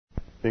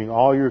casting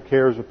all your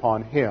cares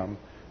upon Him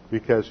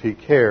because He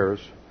cares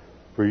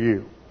for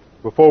you.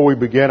 Before we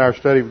begin our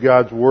study of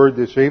God's Word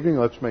this evening,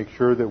 let's make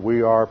sure that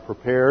we are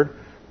prepared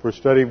for a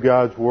study of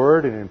God's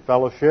Word and in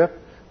fellowship.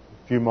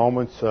 A few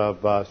moments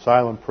of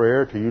silent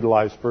prayer to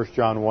utilize 1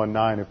 John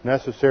 1:9 if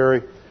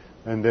necessary,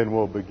 and then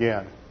we'll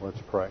begin.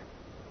 Let's pray.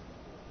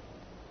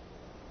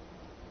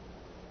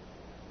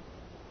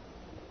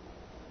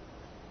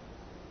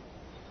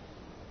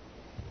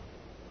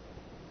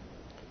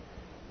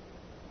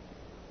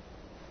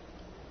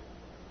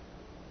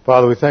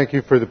 Father, we thank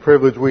you for the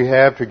privilege we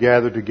have to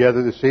gather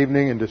together this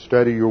evening and to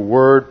study your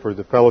Word, for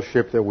the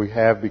fellowship that we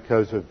have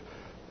because of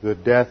the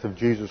death of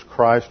Jesus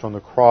Christ on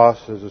the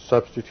cross as a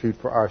substitute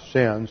for our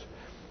sins,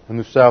 and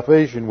the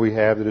salvation we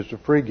have that is a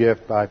free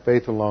gift by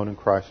faith alone in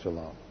Christ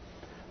alone.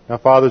 Now,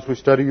 Father, as we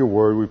study your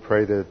Word, we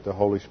pray that the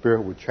Holy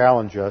Spirit would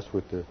challenge us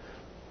with the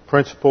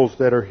principles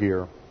that are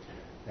here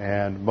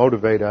and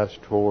motivate us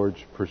towards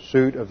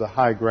pursuit of the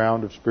high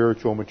ground of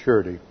spiritual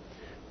maturity.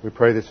 We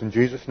pray this in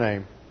Jesus'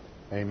 name.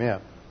 Amen.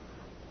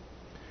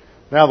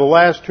 Now, the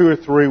last 2 or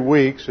 3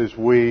 weeks, as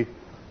we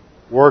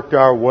worked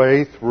our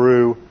way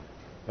through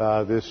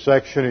this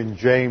section in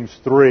James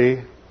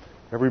 3,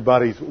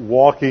 everybody's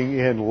walking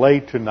in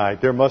late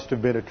tonight. There must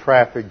have been a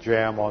traffic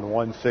jam on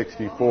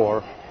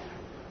 164.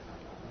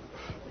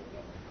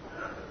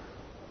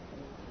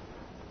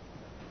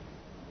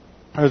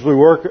 As we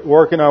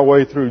working our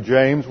way through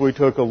James, we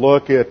took a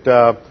look at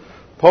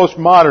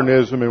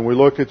postmodernism, and we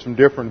looked at some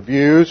different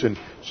views, and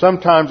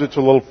sometimes it's a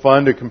little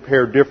fun to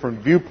compare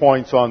different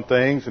viewpoints on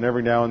things, and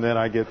every now and then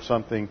I get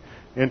something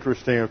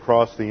interesting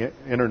across the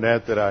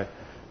internet that I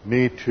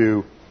need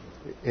to,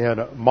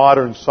 in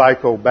modern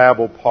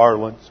psychobabble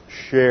parlance,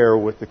 share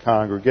with the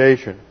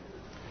congregation.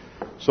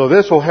 So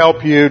this will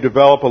help you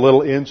develop a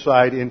little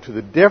insight into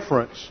the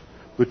difference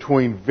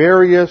between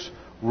various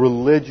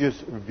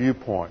religious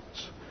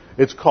viewpoints.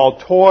 It's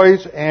called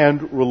Toys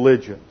and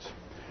Religions.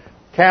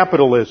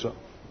 Capitalism.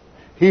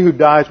 He who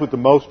dies with the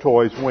most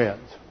toys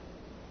wins.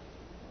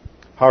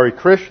 Hare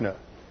Krishna.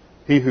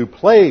 He who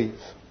plays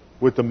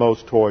with the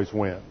most toys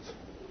wins.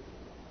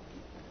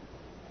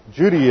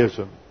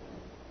 Judaism.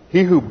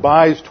 He who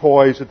buys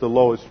toys at the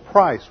lowest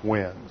price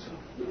wins.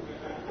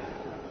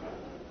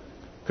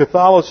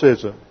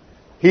 Catholicism.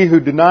 He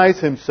who denies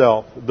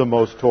himself the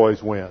most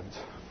toys wins.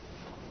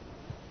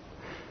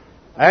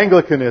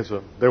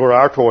 Anglicanism. They were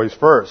our toys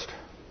first.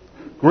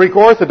 Greek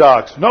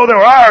Orthodox. No, they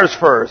were ours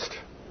first.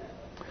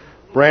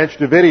 Branch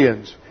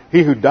Davidians.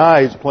 He who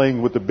dies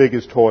playing with the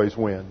biggest toys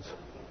wins.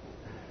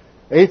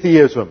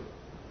 Atheism.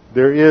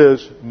 There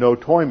is no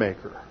toy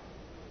maker.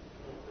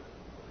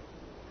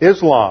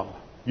 Islam.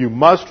 You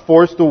must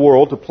force the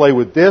world to play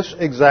with this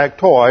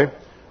exact toy.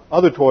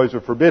 Other toys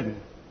are forbidden.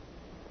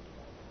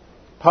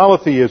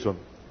 Polytheism.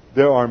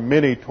 There are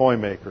many toy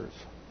makers.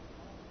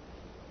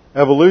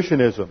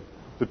 Evolutionism.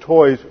 The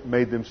toys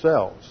made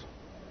themselves.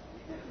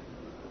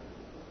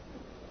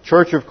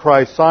 Church of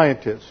Christ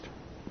Scientist.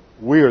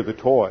 We are the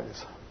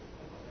toys.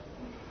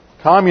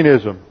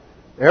 Communism.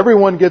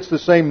 Everyone gets the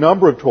same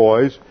number of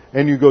toys,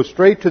 and you go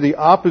straight to the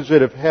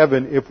opposite of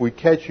heaven if we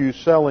catch you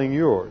selling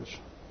yours.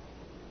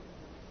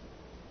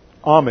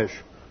 Amish.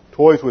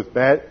 Toys with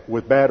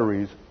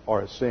batteries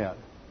are a sin.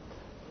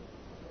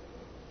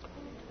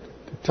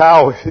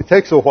 It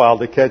takes a while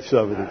to catch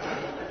some of it.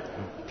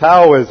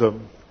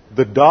 Taoism.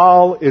 The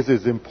doll is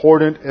as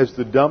important as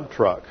the dump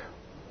truck.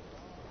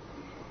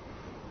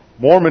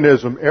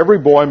 Mormonism. Every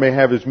boy may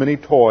have as many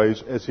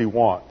toys as he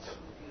wants.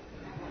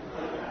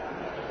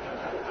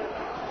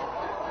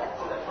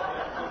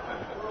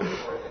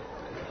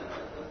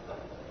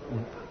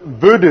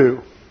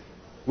 Voodoo.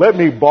 Let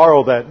me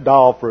borrow that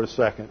doll for a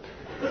second.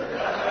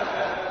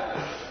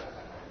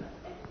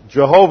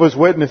 Jehovah's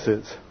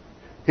Witnesses.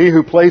 He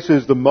who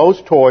places the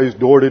most toys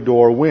door to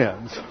door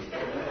wins.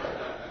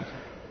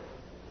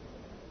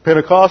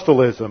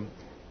 Pentecostalism.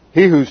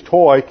 He whose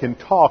toy can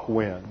talk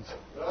wins.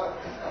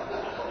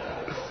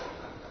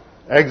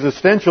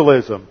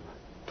 Existentialism.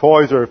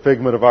 Toys are a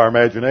figment of our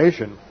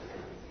imagination.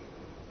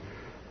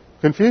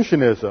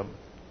 Confucianism.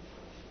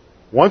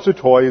 Once a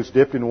toy is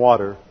dipped in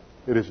water,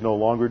 it is no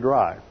longer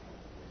dry.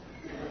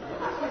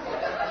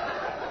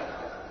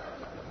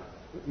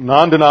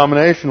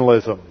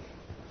 Non-denominationalism.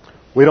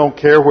 We don't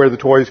care where the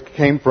toys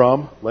came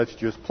from. Let's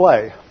just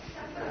play.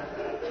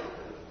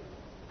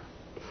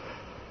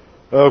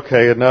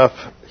 Okay, enough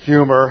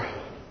humor.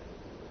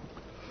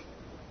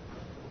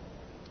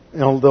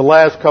 In the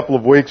last couple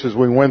of weeks, as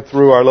we went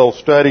through our little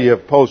study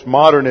of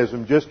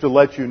postmodernism, just to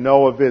let you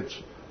know of its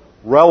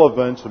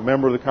relevance, a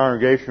member of the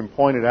congregation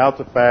pointed out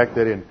the fact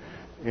that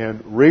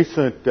in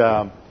recent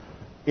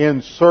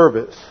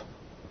in-service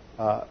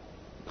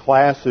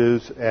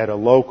classes at a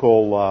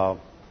local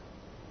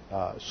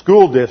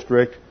school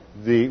district,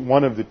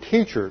 one of the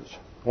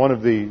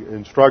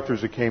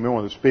instructors that came in,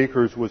 one of the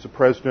speakers, was the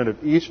president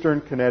of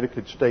Eastern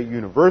Connecticut State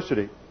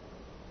University.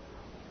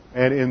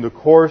 And in the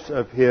course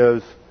of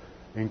his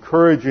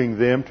encouraging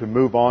them to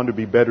move on to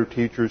be better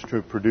teachers,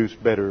 to produce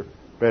better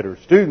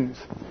students,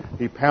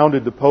 he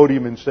pounded the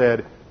podium and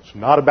said, It's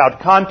not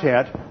about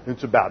content,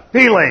 it's about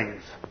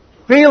feelings.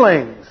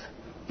 Feelings!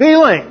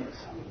 Feelings!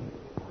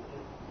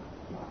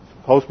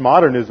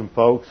 Postmodernism,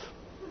 folks.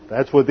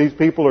 That's what these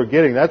people are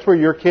getting. That's where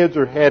your kids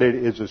are headed,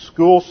 is a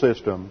school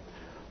system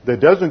that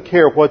doesn't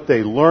care what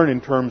they learn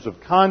in terms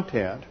of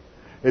content.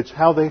 It's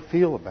how they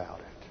feel about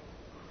it.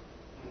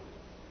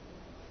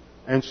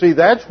 And see,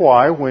 that's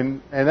why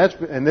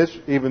and this,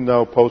 even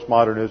though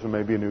postmodernism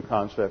may be a new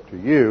concept to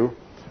you,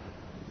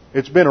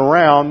 it's been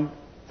around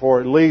for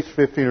at least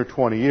 15 or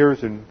 20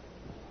 years in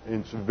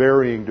some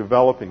varying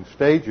developing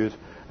stages.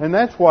 And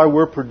that's why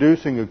we're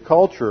producing a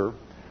culture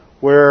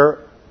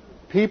where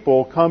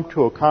people come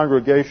to a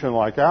congregation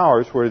like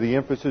ours where the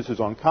emphasis is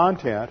on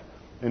content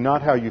and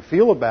not how you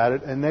feel about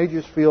it, and they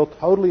just feel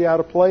totally out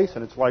of place,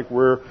 and it's like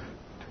we're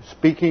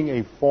speaking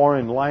a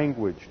foreign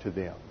language to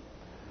them.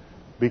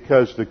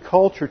 Because the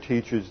culture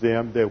teaches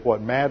them that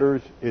what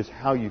matters is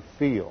how you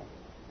feel.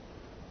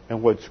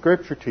 And what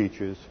Scripture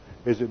teaches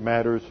is it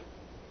matters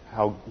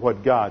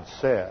what God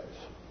says.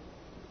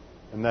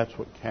 And that's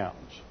what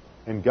counts.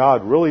 And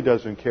God really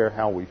doesn't care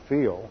how we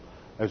feel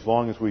as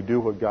long as we do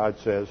what God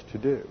says to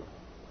do.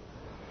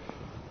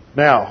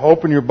 Now,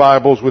 open your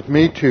Bibles with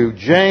me to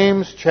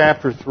James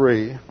chapter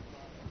 3.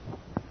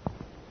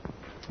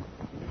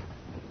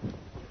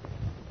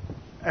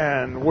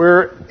 And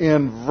we're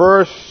in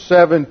verse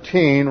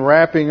 17,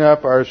 wrapping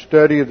up our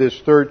study of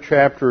this third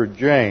chapter of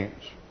James.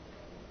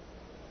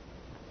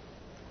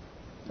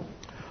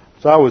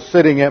 So I was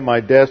sitting at my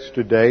desk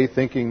today,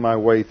 thinking my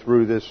way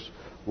through this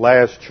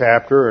last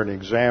chapter and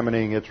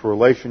examining its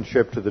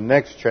relationship to the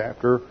next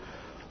chapter.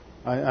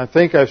 I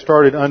think I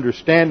started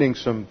understanding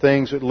some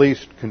things, at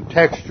least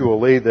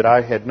contextually, that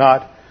I had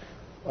not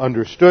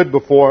understood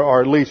before,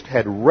 or at least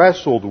had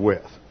wrestled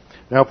with.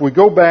 Now, if we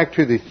go back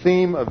to the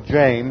theme of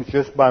James,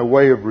 just by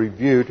way of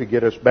review to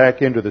get us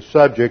back into the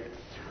subject,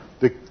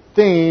 the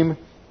theme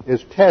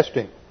is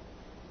testing.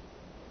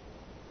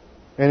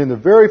 And in the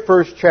very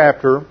first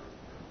chapter,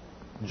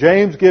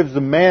 James gives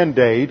the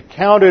mandate,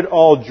 "Count it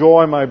all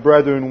joy, my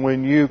brethren,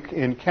 when you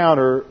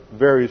encounter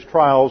various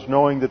trials,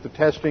 knowing that the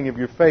testing of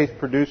your faith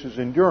produces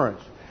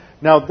endurance."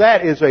 Now,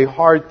 that is a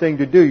hard thing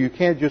to do. You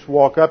can't just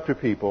walk up to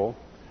people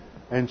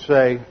and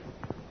say,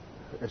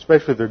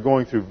 especially if they're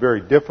going through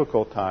very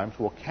difficult times,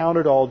 "Well, count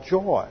it all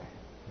joy,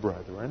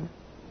 brethren,"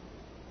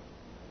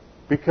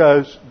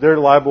 because they're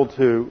liable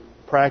to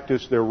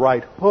practice their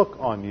right hook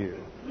on you.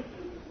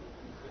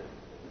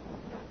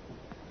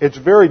 It's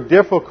very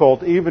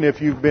difficult, even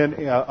if you've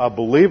been a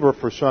believer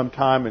for some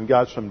time and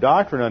got some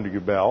doctrine under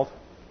your belt,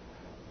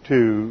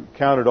 to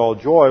count it all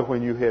joy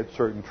when you hit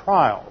certain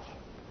trials.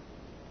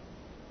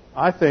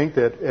 I think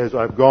that as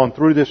I've gone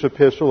through this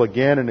epistle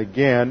again and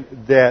again,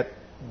 that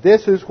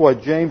this is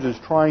what James is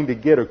trying to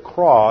get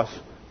across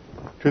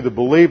to the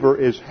believer,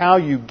 is how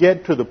you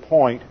get to the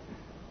point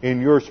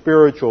in your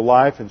spiritual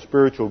life and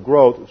spiritual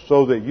growth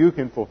so that you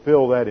can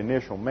fulfill that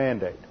initial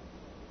mandate.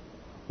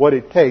 What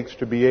it takes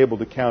to be able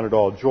to count it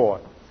all joy.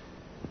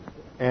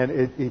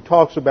 And he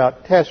talks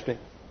about testing.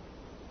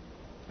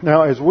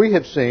 Now, as we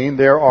have seen,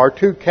 there are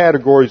two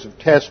categories of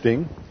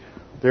testing.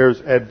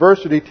 There's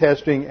adversity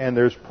testing and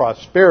there's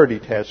prosperity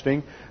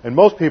testing. And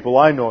most people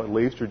I know, at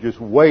least, are just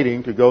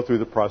waiting to go through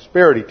the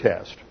prosperity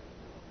test.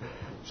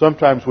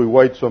 Sometimes we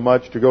wait so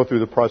much to go through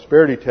the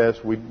prosperity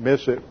test, we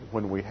miss it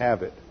when we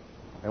have it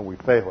and we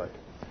fail it.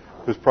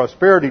 Because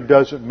prosperity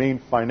doesn't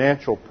mean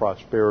financial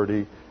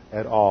prosperity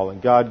at all.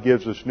 And God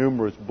gives us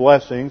numerous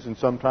blessings, and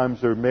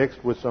sometimes they're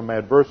mixed with some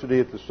adversity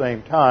at the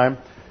same time.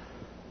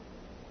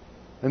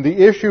 And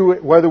the issue,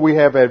 whether we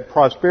have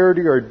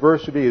prosperity or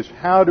adversity, is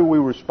how do we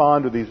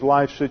respond to these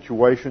life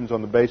situations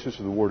on the basis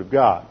of the Word of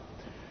God.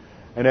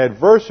 And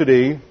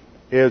adversity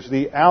is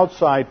the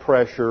outside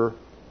pressure,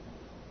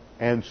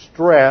 and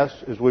stress,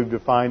 as we've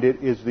defined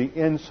it, is the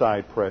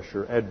inside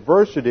pressure.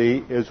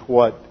 Adversity is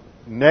what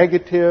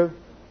negative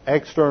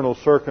external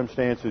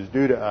circumstances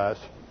do to us,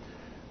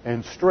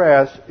 and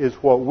stress is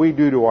what we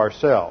do to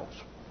ourselves.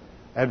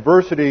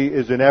 Adversity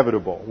is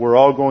inevitable. We're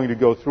all going to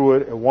go through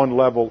it at one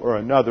level or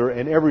another,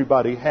 and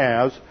everybody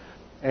has.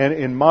 And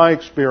in my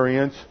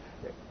experience,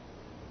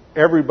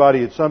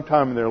 everybody at some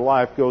time in their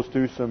life goes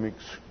through some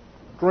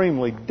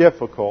extremely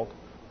difficult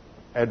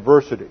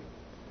adversity.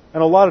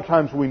 And a lot of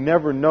times we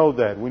never know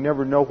that. We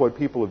never know what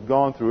people have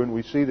gone through, and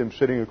we see them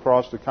sitting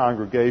across the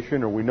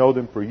congregation, or we know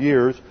them for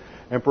years,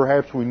 and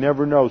perhaps we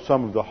never know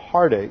some of the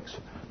heartaches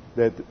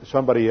that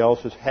somebody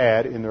else has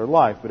had in their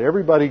life. But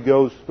everybody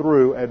goes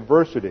through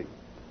adversity.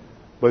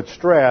 But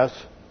stress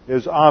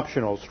is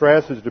optional.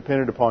 Stress is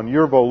dependent upon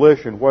your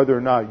volition, whether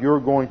or not you're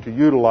going to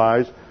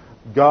utilize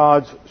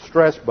God's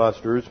stress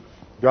busters,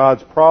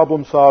 God's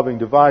problem-solving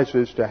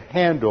devices to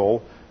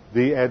handle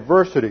the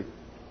adversity.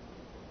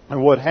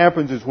 And what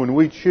happens is when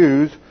we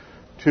choose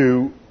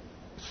to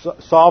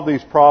solve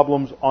these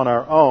problems on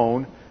our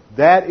own,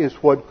 that is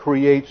what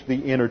creates the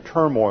inner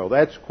turmoil.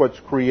 That's what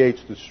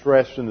creates the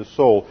stress in the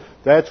soul.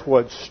 That's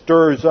what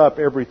stirs up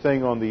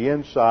everything on the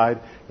inside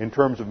in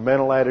terms of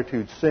mental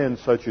attitude sins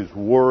such as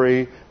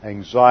worry,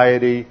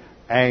 anxiety,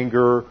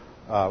 anger,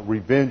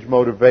 revenge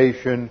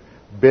motivation,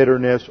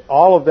 bitterness.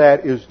 All of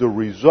that is the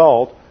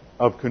result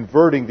of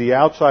converting the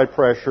outside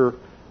pressure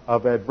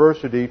of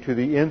adversity to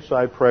the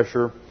inside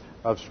pressure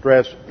of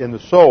stress in the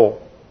soul.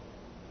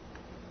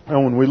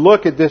 And when we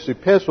look at this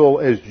epistle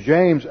as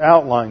James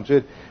outlines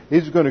it,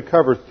 he's going to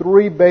cover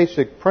three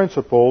basic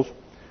principles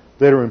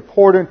that are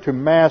important to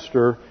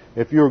master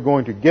if you're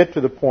going to get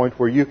to the point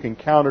where you can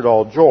count it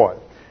all joy.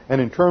 And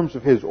in terms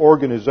of his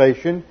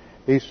organization,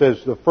 he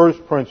says the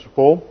first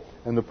principle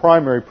and the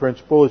primary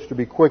principle is to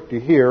be quick to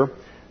hear,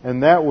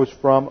 and that was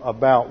from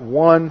about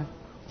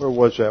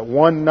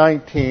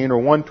 119 or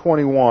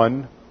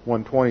 121,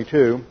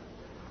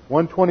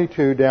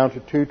 122 down to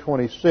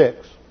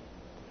 226.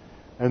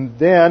 And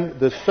then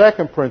the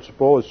second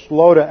principle is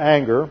slow to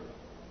anger,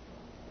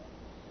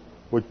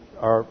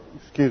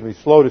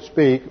 slow to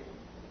speak.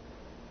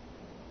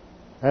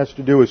 Has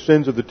to do with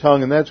sins of the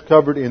tongue, and that's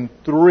covered in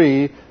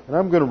 3, and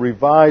I'm going to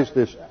revise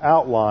this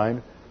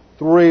outline,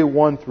 3,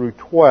 1 through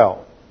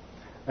 12.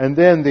 And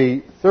then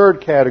the third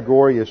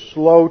category is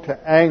slow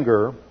to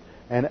anger,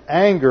 and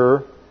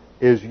anger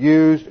is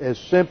used as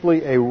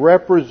simply a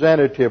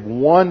representative,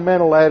 one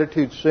mental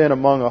attitude sin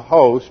among a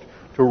host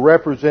to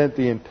represent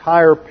the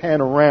entire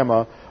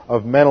panorama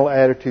of mental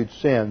attitude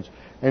sins.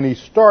 And he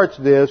starts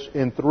this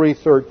in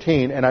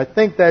 3:13, and I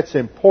think that's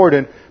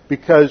important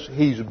because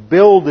he's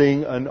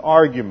building an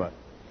argument.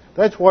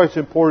 That's why it's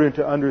important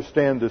to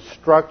understand the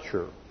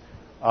structure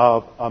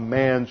of a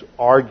man's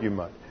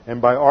argument.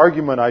 And by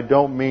argument, I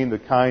don't mean the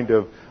kind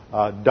of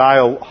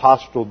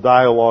hostile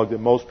dialogue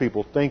that most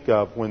people think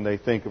of when they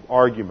think of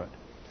argument.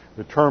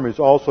 The term is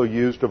also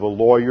used of a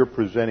lawyer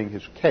presenting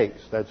his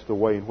case. That's the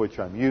way in which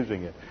I'm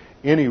using it.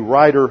 Any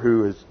writer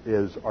who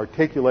is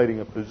articulating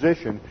a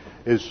position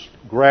is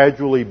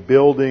gradually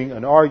building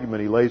an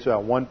argument. He lays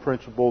out one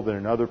principle, then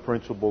another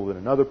principle, then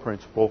another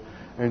principle.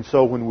 And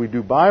so when we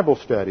do Bible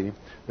study,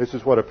 this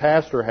is what a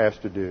pastor has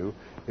to do,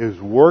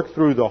 is work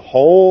through the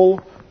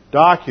whole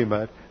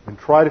document and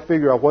try to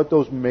figure out what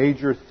those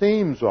major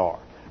themes are.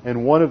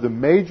 And one of the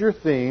major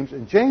themes,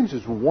 and James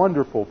is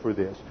wonderful for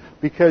this,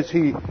 because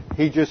he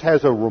just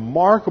has a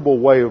remarkable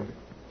way of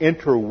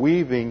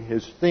interweaving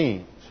his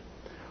themes.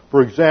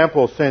 For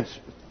example, since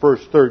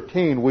verse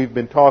 13, we've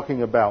been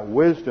talking about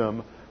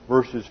wisdom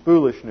versus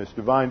foolishness,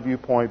 divine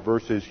viewpoint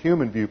versus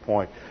human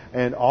viewpoint.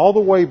 And all the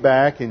way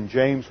back in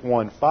James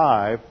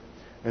 1:5,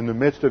 in the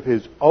midst of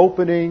his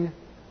opening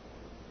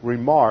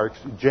remarks,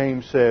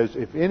 James says,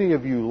 if any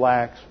of you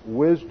lacks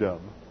wisdom,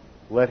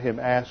 let him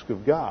ask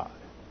of God.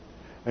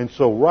 And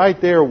so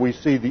right there we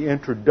see the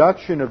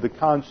introduction of the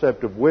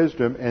concept of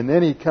wisdom, and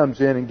then he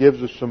comes in and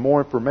gives us some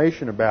more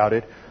information about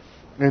it.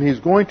 And he's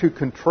going to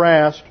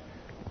contrast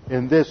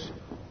in this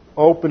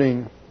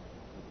opening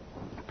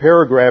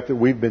paragraph that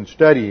we've been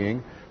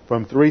studying,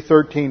 from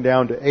 3:13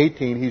 down to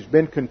 18, he's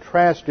been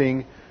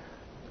contrasting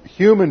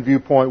human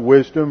viewpoint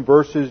wisdom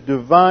versus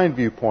divine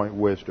viewpoint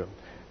wisdom.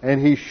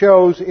 And he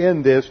shows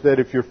in this that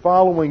if you're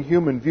following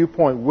human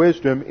viewpoint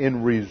wisdom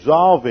in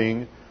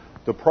resolving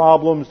the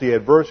problems, the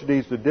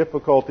adversities, the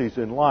difficulties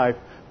in life,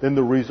 then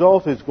the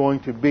result is going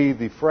to be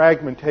the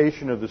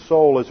fragmentation of the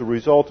soul as a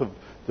result of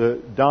the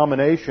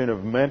domination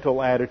of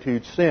mental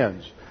attitude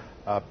sins.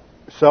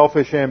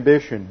 Selfish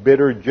ambition,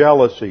 bitter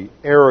jealousy,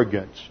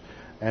 arrogance.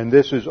 And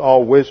this is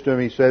all wisdom,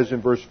 he says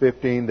in verse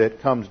 15,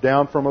 that comes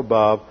down from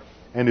above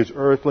and is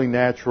earthly,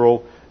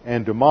 natural,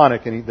 and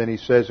demonic. And then he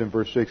says in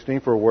verse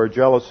 16, for where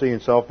jealousy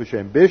and selfish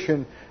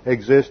ambition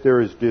exist, there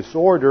is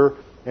disorder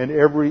and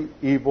every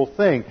evil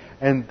thing.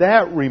 And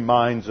that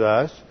reminds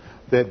us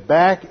that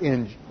back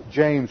in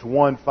James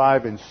 1,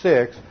 5, and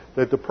 6,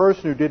 that the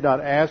person who did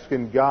not ask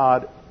in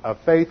God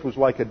faith was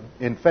like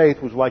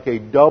a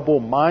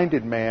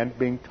double-minded man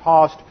being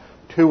tossed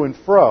to and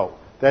fro.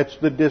 That's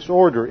the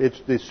disorder. It's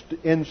this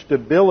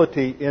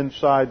instability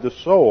inside the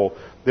soul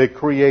that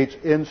creates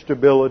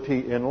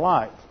instability in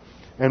life.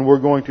 And we're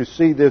going to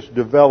see this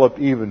develop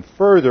even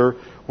further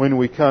when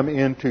we come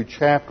into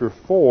chapter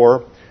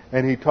 4,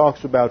 and he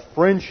talks about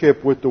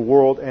friendship with the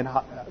world and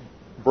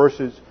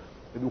versus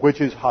which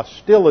is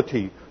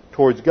hostility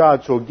towards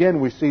God. So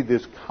again, we see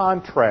this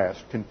contrast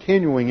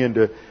continuing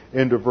into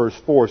verse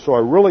 4. So I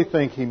really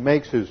think he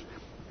makes his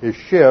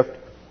shift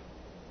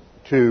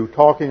to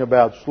talking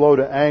about slow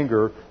to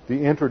anger.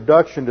 The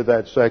introduction to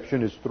that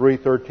section is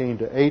 3:13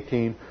 to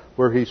 18,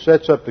 where he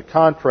sets up the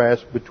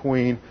contrast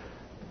between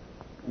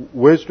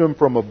wisdom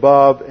from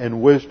above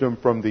and wisdom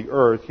from the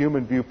earth,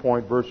 human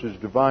viewpoint versus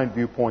divine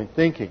viewpoint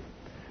thinking.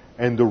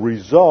 And the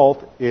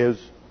result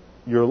is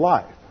your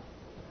life.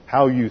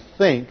 How you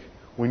think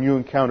when you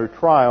encounter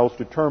trials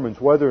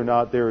determines whether or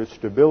not there is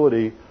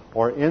stability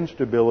or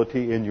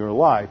instability in your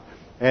life.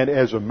 And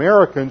as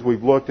Americans,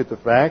 we've looked at the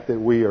fact that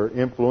we are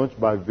influenced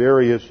by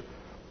various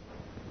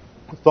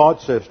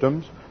thought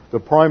systems. The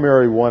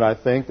primary one, I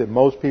think, that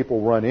most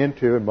people run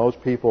into and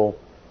most people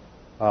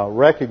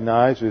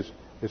recognize is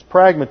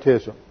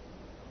pragmatism.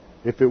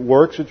 If it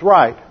works, it's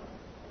right.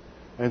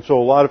 And so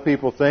a lot of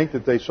people think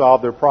that they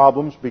solve their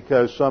problems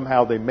because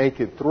somehow they make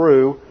it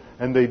through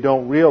and they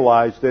don't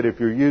realize that if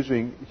you're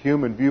using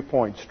human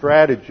viewpoint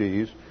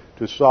strategies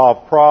to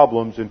solve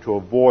problems and to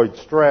avoid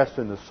stress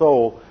in the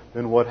soul,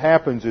 then what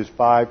happens is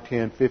 5,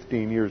 10,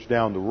 15 years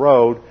down the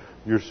road,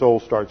 your soul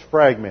starts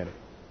fragmenting,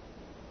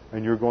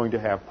 and you're going to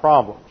have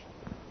problems.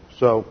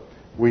 So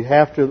we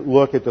have to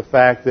look at the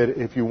fact that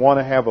if you want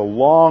to have a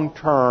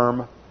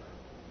long-term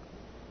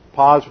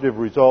positive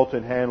result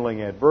in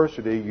handling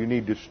adversity, you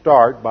need to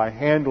start by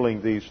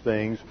handling these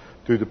things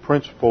through the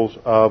principles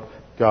of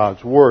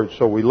God's Word.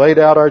 So we laid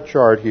out our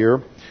chart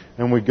here,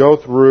 and we go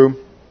through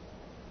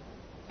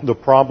the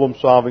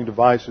problem-solving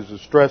devices, the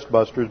stress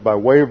busters, by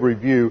way of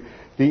review.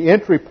 The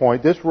entry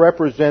point, this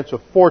represents a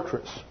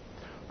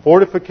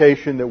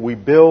fortification that we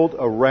build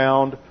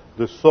around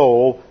the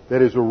soul,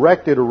 that is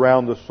erected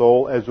around the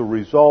soul as a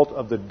result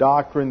of the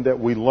doctrine that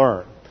we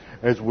learn.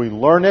 As we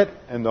learn it,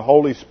 and the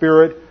Holy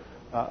Spirit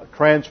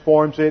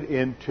transforms it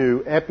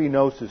into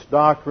epignosis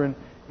doctrine,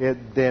 it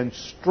then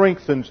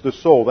strengthens the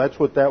soul. That's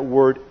what that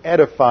word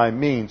edify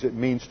means. It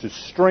means to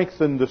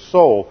strengthen the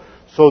soul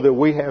so that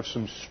we have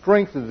some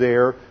strength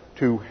there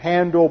to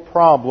handle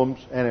problems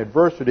and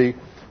adversity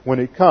when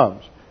it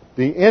comes.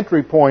 The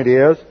entry point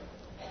is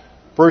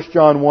 1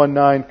 John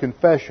 1:9,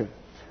 confession.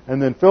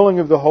 And then filling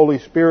of the Holy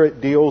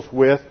Spirit deals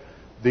with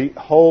the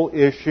whole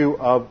issue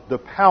of the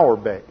power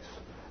base.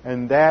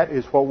 And that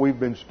is what we've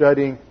been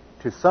studying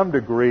to some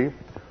degree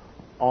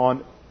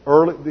on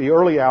the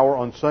early hour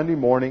on Sunday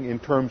morning in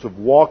terms of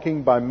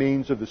walking by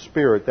means of the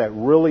Spirit. That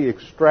really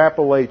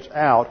extrapolates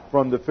out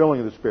from the filling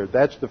of the Spirit.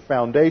 That's the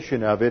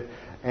foundation of it.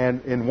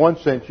 And in one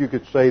sense, you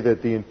could say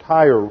that the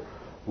entire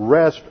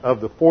rest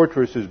of the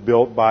fortress is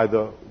built by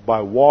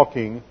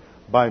walking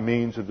by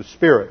means of the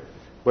Spirit.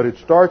 But it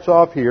starts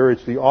off here.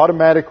 It's the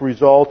automatic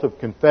result of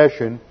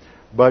confession.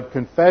 But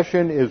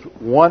confession is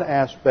one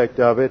aspect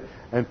of it,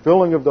 and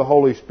filling of the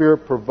Holy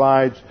Spirit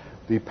provides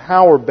the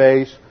power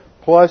base,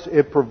 plus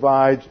it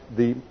provides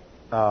the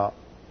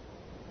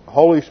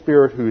Holy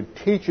Spirit who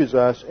teaches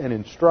us and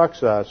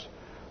instructs us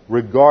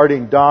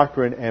regarding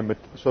doctrine, and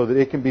so that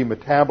it can be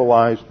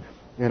metabolized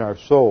in our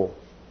soul.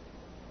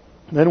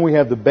 Then we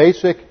have the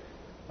basic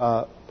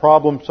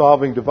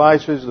problem-solving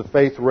devices, the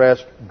faith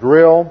rest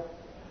drill,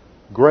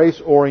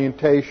 grace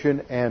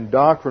orientation, and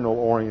doctrinal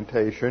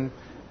orientation.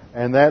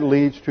 And that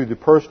leads to the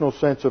personal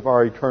sense of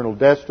our eternal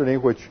destiny,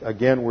 which,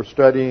 again, we're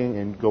studying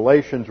in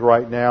Galatians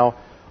right now,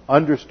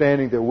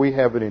 understanding that we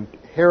have an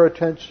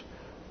inheritance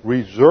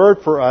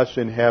reserved for us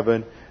in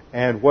heaven,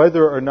 and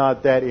whether or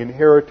not that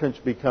inheritance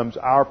becomes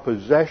our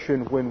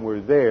possession when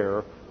we're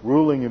there,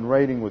 ruling and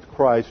reigning with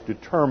Christ,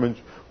 determines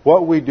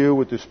what we do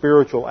with the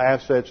spiritual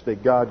assets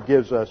that God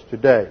gives us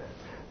today.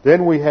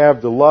 Then we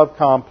have the love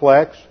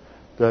complex,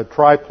 the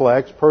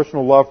triplex: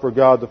 personal love for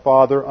God the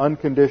Father,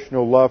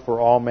 unconditional love for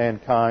all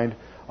mankind,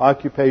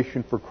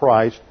 occupation for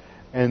Christ,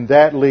 and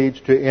that leads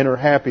to inner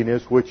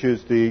happiness, which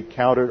is the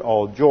count it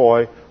all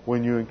joy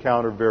when you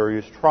encounter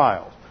various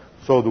trials.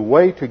 So the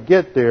way to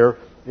get there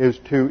is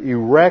to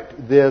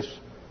erect this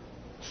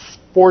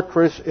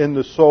fortress in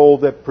the soul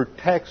that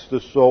protects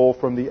the soul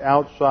from the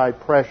outside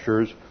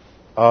pressures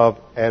of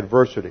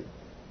adversity.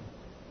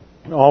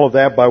 All of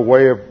that by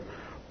way of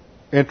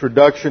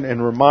introduction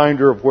and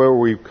reminder of where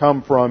we've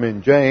come from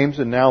in James.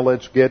 And now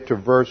let's get to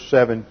verse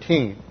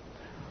 17.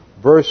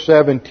 Verse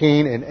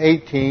 17 and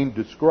 18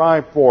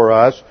 describe for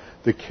us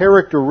the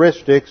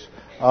characteristics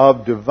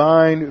of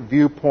divine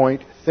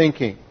viewpoint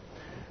thinking.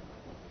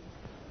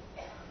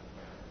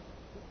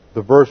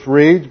 The verse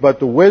reads, "But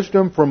the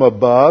wisdom from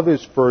above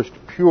is first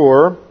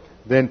pure,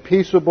 then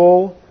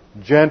peaceable,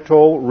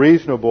 gentle,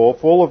 reasonable,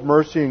 full of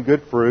mercy and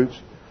good fruits,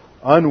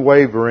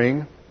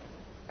 unwavering,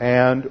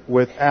 and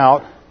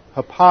without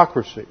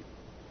hypocrisy."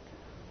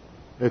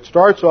 It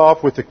starts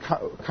off with the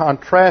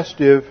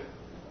contrastive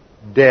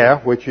de,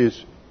 which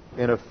is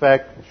in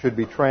effect should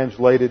be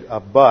translated a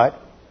but,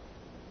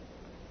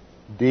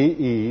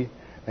 de,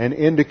 and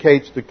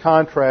indicates the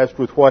contrast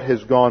with what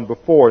has gone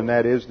before, and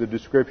that is the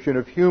description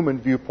of human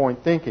viewpoint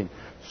thinking.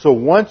 So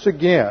once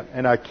again,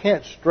 and I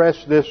can't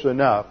stress this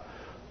enough,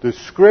 the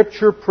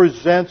Scripture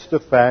presents the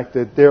fact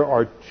that there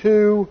are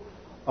two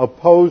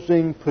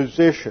opposing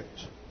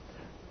positions.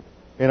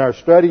 In our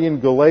study in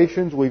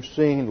Galatians, we've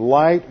seen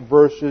light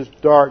versus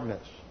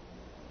darkness.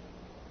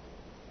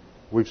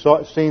 We've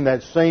seen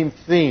that same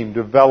theme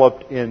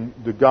developed in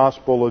the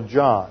Gospel of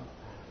John.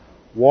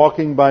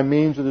 Walking by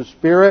means of the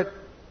Spirit,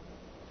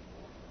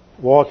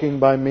 walking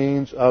by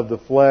means of the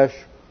flesh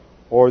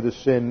or the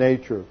sin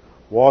nature.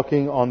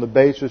 Walking on the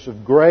basis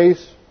of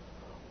grace,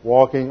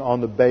 walking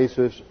on the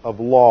basis of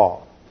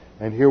law.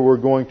 And here we're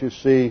going to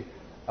see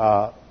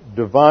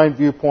divine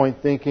viewpoint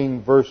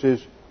thinking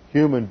versus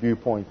human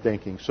viewpoint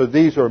thinking. So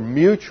these are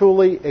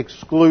mutually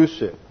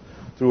exclusive.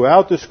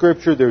 Throughout the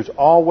Scripture, there's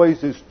always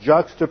this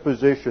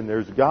juxtaposition.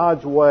 There's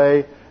God's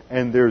way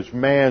and there's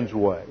man's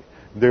way.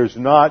 There's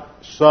not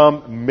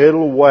some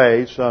middle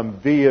way, some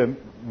via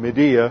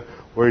media,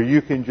 where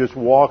you can just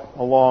walk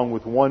along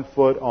with one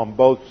foot on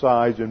both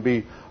sides and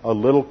be a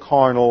little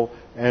carnal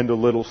and a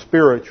little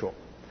spiritual.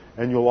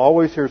 And you'll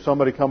always hear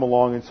somebody come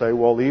along and say,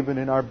 well, even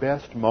in our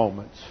best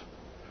moments,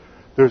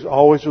 there's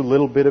always a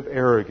little bit of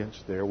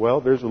arrogance there.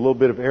 Well, there's a little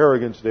bit of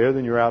arrogance there,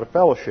 then you're out of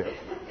fellowship.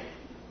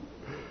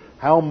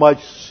 How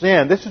much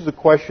sin? This is the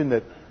question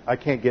that I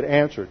can't get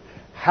answered.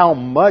 How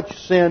much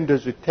sin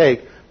does it take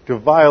to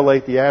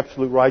violate the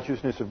absolute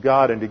righteousness of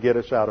God and to get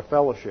us out of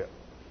fellowship?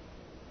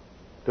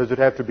 Does it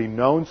have to be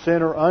known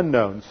sin or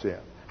unknown sin?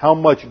 How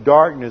much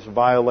darkness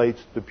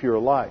violates the pure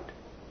light?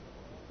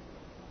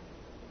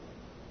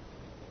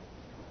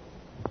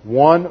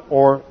 One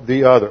or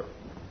the other.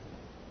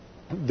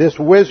 This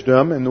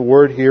wisdom, and the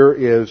word here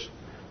is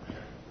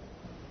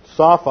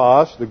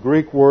sophos, the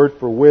Greek word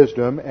for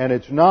wisdom, and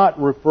it's not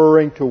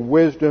referring to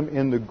wisdom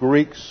in the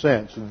Greek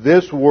sense.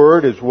 This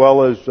word, as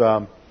well as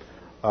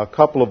a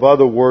couple of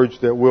other words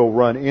that we'll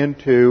run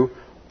into,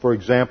 for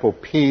example,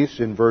 peace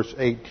in verse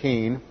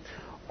 18,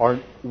 are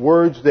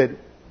words that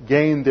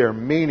gain their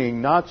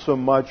meaning not so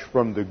much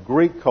from the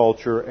Greek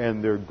culture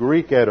and their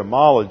Greek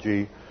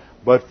etymology,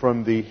 but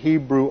from the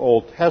Hebrew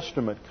Old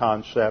Testament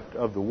concept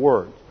of the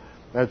word.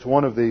 That's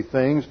one of the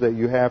things that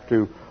you have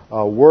to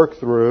work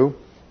through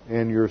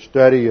in your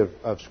study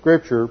of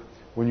Scripture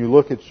when you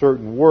look at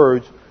certain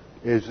words.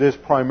 Is this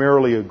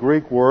primarily a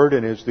Greek word,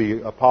 and is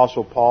the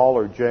Apostle Paul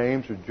or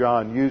James or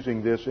John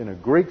using this in a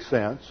Greek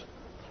sense?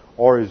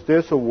 Or is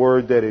this a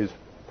word that is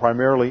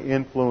primarily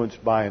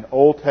influenced by an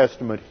Old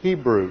Testament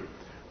Hebrew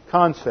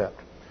concept?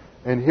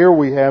 And here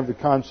we have the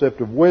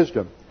concept of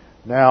wisdom.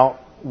 Now,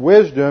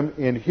 wisdom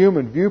in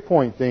human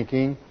viewpoint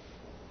thinking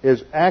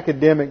is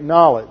academic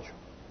knowledge.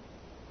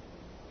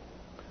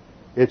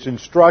 It's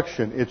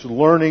instruction. It's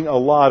learning a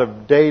lot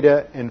of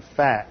data and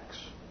facts.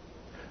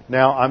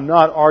 Now, I'm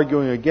not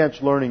arguing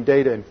against learning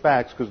data and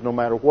facts, because no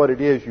matter what it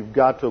is, you've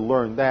got to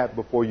learn that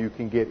before you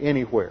can get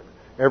anywhere.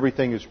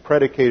 Everything is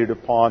predicated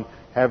upon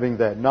having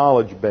that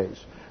knowledge base.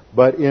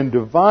 But in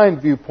divine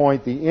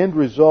viewpoint, the end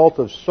result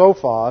of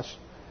sophos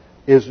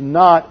is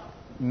not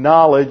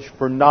knowledge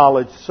for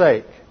knowledge's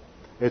sake.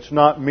 It's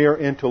not mere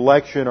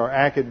intellection or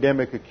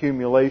academic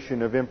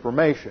accumulation of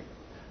information,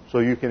 so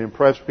you can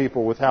impress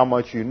people with how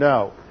much you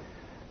know.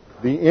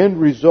 The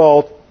end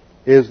result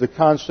is the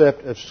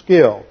concept of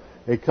skill.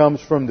 It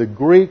comes from the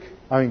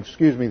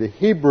the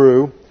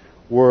Hebrew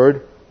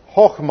word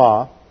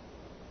chokhmah.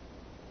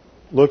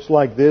 Looks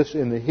like this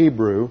in the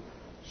Hebrew,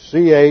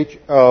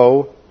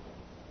 Chokhmah.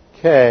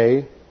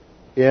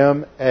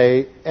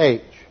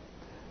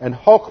 And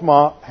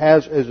chokhmah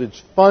has as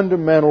its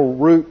fundamental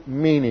root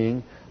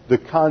meaning the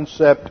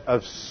concept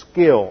of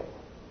skill.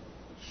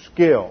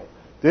 Skill.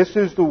 This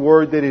is the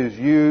word that is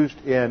used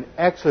in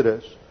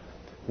Exodus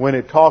when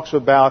it talks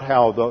about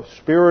how the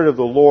Spirit of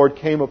the Lord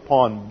came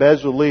upon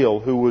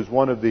Bezaleel, who was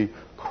one of the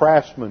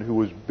craftsmen who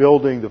was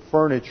building the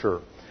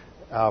furniture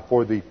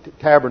for the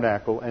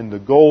tabernacle, and the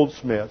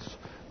goldsmiths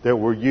that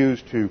were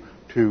used to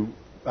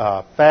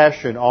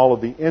fashion all of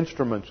the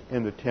instruments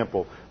in the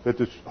temple. That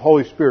the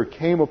Holy Spirit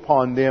came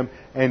upon them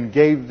and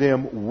gave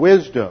them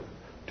wisdom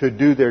to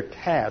do their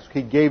task.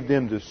 He gave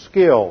them the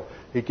skill.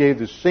 He gave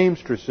the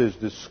seamstresses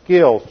the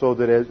skill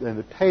and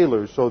the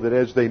tailors, so that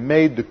as they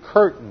made the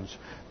curtains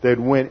that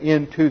went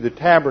into the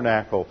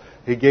tabernacle,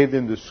 He gave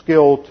them the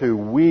skill to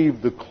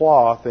weave the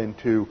cloth and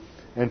to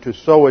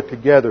sew it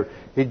together.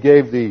 He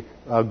gave the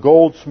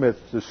goldsmiths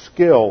the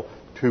skill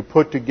to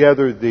put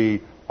together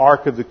the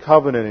Ark of the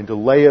Covenant and to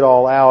lay it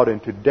all out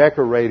and to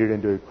decorate it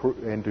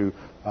and to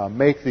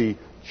make the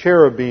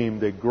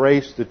cherubim that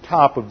grace the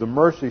top of the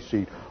mercy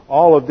seat.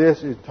 All of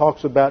this, it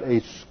talks about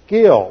a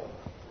skill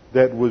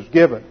that was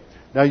given.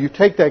 Now you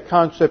take that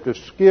concept of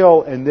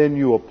skill and then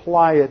you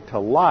apply it to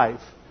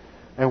life.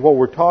 And what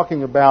we're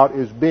talking about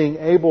is being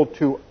able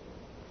to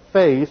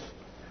face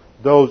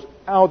those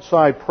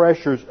outside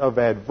pressures of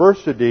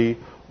adversity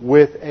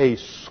with a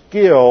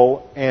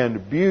skill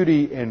and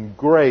beauty and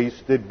grace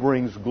that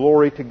brings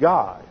glory to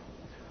God.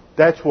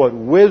 That's what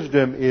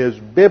wisdom is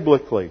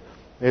biblically.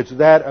 It's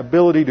that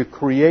ability to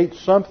create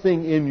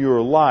something in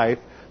your life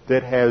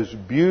that has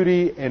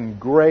beauty and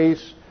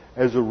grace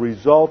as a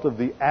result of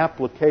the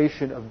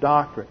application of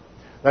doctrine.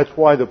 That's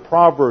why the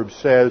Proverbs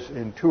says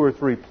in 2 or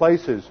 3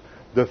 places,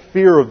 the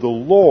fear of the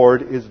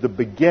Lord is the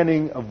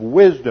beginning of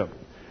wisdom.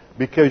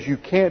 Because you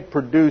can't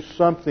produce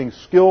something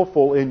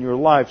skillful in your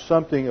life,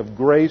 something of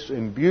grace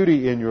and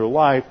beauty in your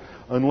life,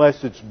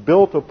 unless it's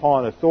built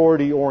upon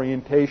authority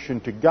orientation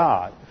to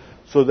God.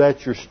 So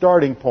that's your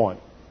starting point.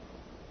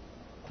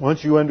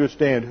 Once you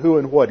understand who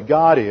and what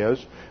God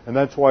is, and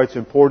that's why it's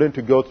important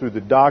to go through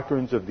the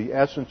doctrines of the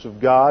essence of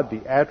God,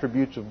 the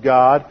attributes of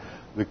God,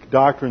 the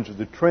doctrines of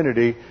the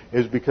Trinity,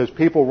 is because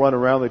people run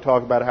around, they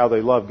talk about how they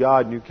love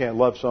God, and you can't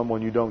love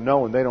someone you don't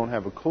know, and they don't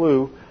have a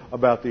clue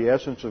about the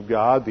essence of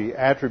God, the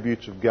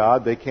attributes of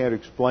God. They can't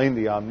explain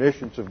the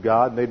omniscience of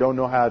God, and they don't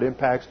know how it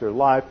impacts their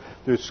life.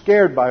 They're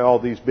scared by all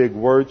these big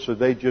words, so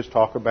they just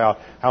talk about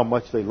how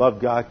much they love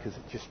God because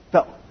it just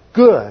felt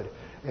good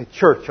at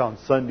church on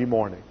Sunday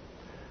morning.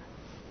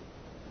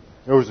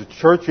 There was a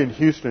church in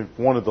Houston,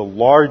 one of the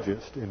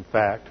largest, in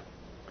fact,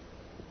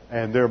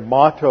 and their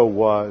motto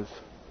was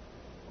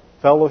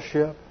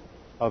fellowship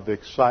of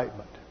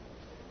excitement.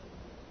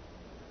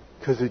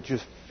 Because it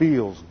just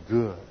feels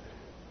good.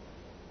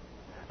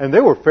 And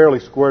they were fairly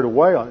squared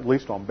away, at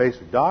least on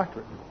basic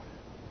doctrine.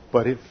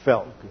 But it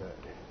felt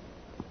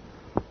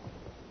good.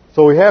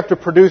 So we have to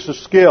produce a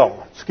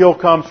skill. Skill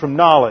comes from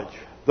knowledge.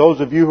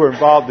 Those of you who are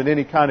involved in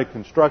any kind of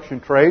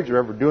construction trades or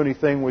ever do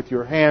anything with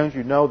your hands,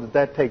 you know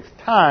that takes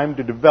time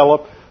to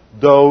develop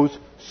those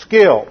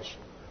skills.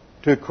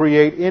 To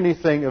create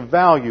anything of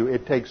value,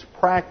 it takes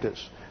practice.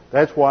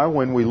 That's why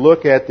when we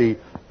look at the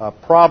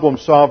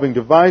problem-solving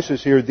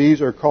devices here,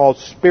 these are called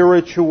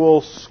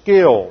spiritual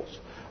skills.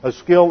 A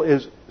skill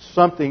is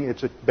something,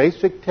 it's a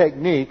basic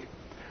technique.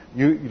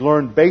 You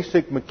learn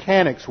basic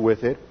mechanics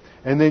with it,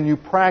 and then you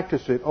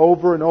practice it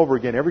over and over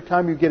again. Every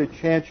time you get a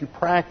chance, you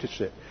practice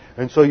it.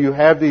 And so you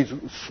have these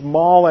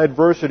small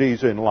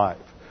adversities in life.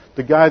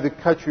 The guy that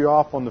cuts you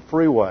off on the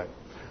freeway.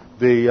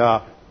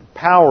 The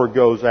power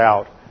goes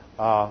out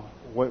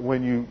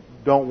when you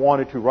don't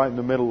want it to, right in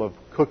the middle of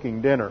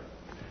cooking dinner.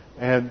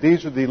 And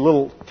these are the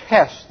little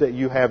tests that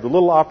you have, the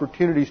little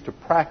opportunities to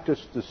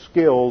practice the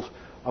skills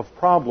of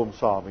problem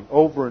solving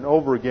over and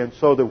over again,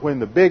 so that when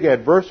the big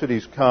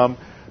adversities come,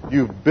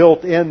 you've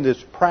built in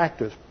this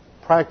practice.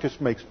 Practice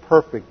makes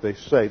perfect, they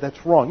say.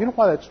 That's wrong. You know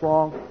why that's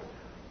wrong?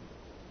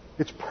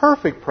 It's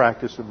perfect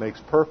practice that makes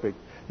perfect.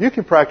 You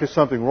can practice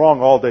something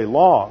wrong all day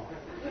long,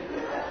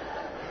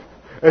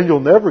 and you'll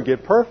never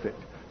get perfect.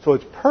 So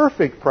it's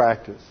perfect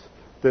practice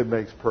that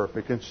makes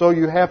perfect. And so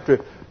you have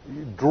to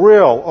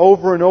drill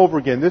over and over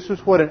again. This is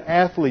what an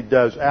athlete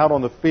does out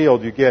on the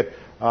field. You get,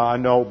 I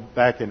know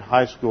back in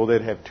high school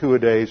they'd have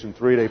 2-a-days and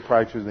 3-day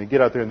practices, and they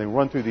get out there and they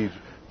run through these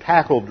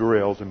tackle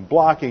drills and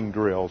blocking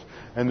drills.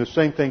 And the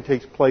same thing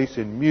takes place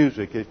in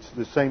music. It's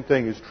the same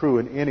thing is true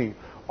in any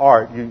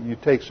art. You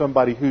take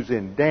somebody who's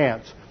in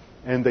dance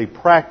and they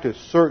practice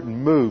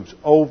certain moves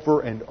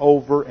over and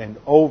over and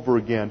over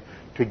again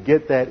to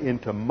get that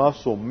into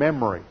muscle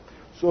memory,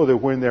 so that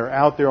when they're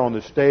out there on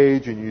the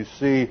stage and you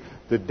see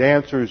the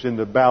dancers in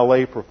the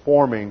ballet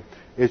performing,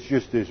 it's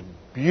just this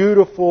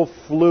beautiful,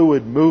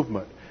 fluid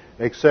movement.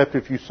 Except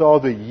if you saw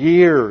the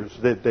years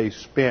that they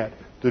spent,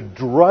 the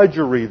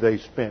drudgery they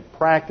spent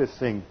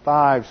practicing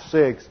 5,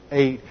 6,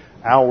 8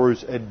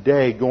 hours a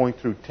day, going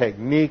through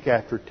technique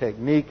after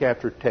technique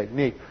after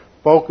technique,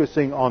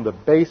 focusing on the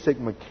basic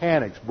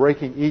mechanics,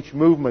 breaking each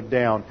movement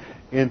down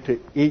into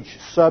each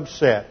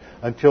subset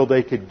until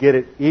they could get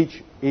it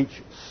each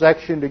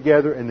section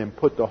together and then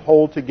put the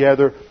whole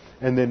together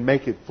and then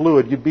make it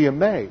fluid, you'd be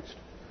amazed.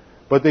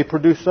 But they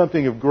produce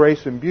something of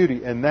grace and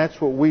beauty, and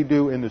that's what we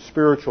do in the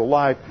spiritual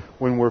life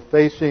when we're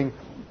facing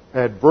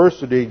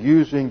adversity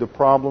using the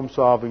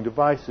problem-solving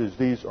devices.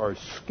 These are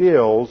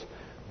skills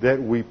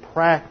that we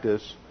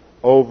practice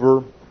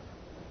over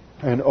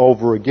and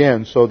over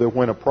again, so that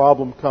when a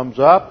problem comes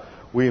up,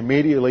 we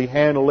immediately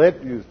handle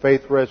it. Use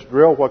faith rest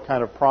drill. What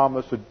kind of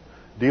promise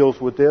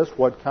deals with this?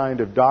 What kind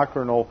of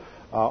doctrinal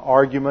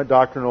argument,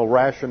 doctrinal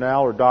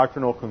rationale, or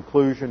doctrinal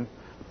conclusion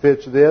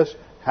fits this?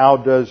 How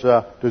does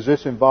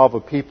this involve a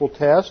people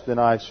test? Then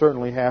I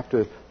certainly have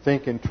to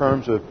think in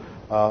terms of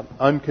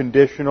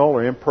unconditional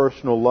or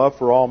impersonal love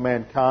for all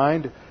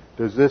mankind.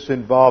 Does this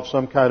involve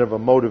some kind of a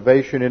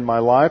motivation in my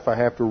life? I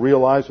have to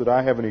realize that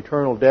I have an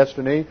eternal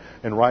destiny,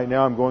 and right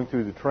now I'm going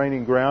through the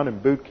training ground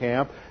and boot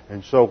camp,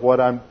 and so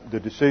the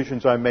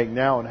decisions I make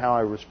now and how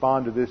I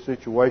respond to this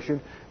situation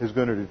is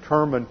going to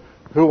determine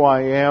who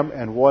I am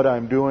and what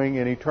I'm doing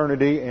in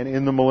eternity and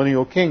in the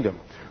millennial kingdom.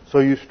 So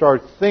you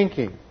start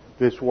thinking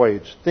this way.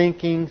 It's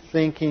thinking,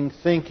 thinking,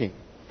 thinking.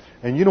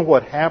 And you know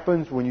what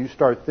happens when you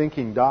start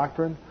thinking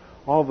doctrine?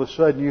 All of a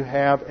sudden you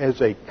have,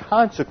 as a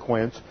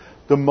consequence,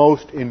 the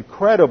most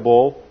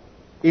incredible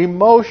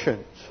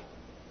emotions.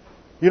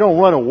 You don't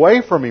run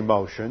away from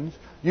emotions.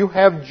 You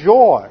have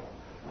joy.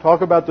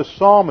 Talk about the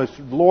psalmist,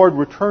 Lord,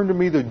 return to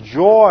me the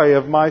joy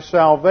of my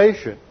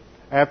salvation,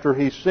 after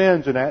he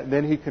sins and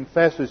then he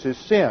confesses his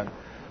sin.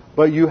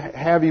 But you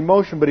have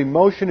emotion, but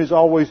emotion is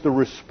always the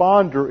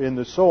responder in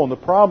the soul. And the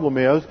problem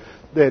is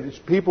that as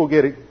people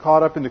get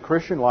caught up in the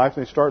Christian life,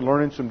 and they start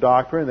learning some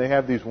doctrine, and they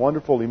have these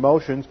wonderful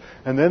emotions,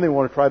 and then they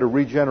want to try to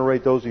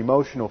regenerate those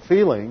emotional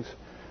feelings,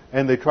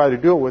 and they try to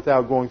do it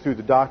without going through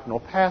the doctrinal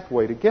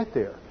pathway to get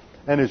there.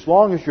 And as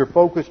long as you're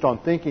focused on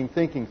thinking,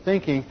 thinking,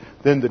 thinking,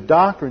 then the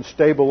doctrine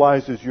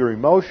stabilizes your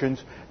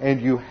emotions,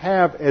 and you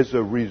have, as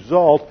a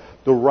result,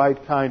 the right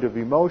kind of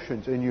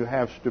emotions, and you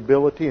have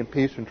stability and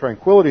peace and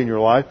tranquility in your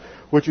life,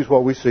 which is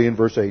what we see in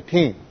verse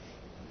 18.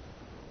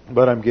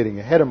 But I'm getting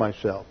ahead of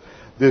myself.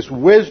 This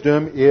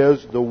wisdom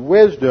is the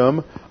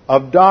wisdom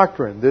of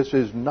doctrine. This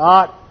is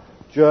not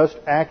just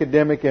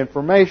academic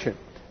information.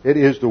 It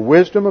is the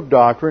wisdom of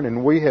doctrine,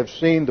 and we have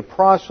seen the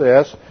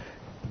process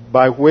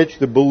by which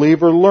the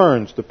believer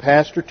learns. The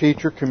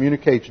pastor-teacher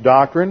communicates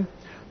doctrine.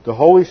 The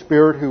Holy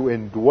Spirit, who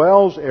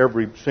indwells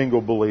every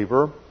single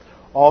believer,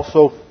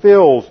 also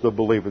fills the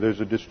believer.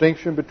 There's a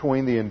distinction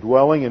between the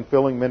indwelling and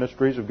filling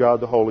ministries of God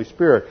the Holy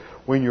Spirit.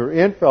 When you're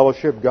in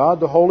fellowship, God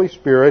the Holy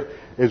Spirit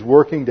is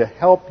working to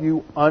help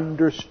you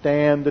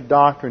understand the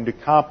doctrine, to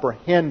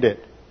comprehend it.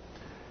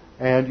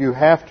 And you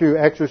have to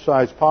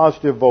exercise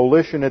positive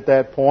volition at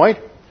that point,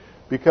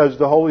 because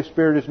the Holy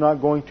Spirit is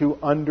not going to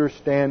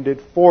understand it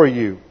for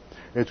you.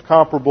 It's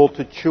comparable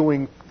to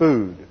chewing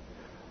food.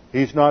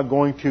 He's not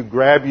going to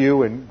grab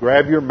you and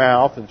grab your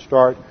mouth and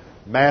start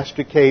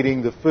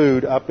masticating the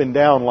food up and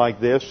down like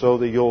this so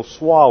that you'll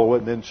swallow it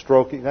and then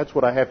stroke it. That's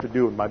what I have to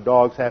do when my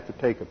dogs have to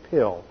take a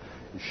pill.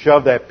 You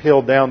shove that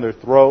pill down their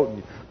throat and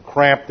you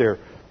cramp their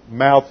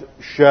mouth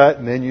shut,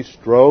 and then you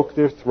stroke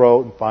their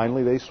throat, and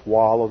finally they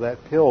swallow that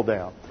pill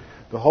down.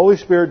 The Holy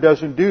Spirit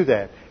doesn't do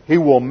that. He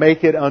will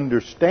make it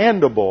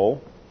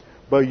understandable,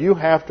 but you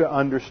have to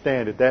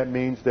understand it. That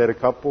means that a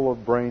couple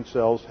of brain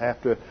cells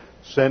have to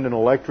send an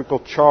electrical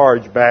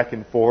charge back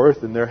and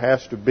forth, and there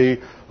has to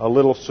be a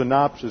little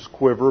synapse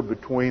quiver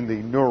between the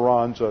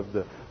neurons of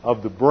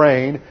the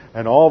brain,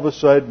 and all of a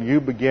sudden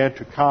you begin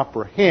to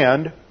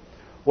comprehend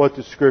what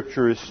the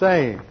Scripture is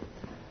saying.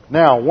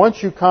 Now,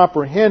 once you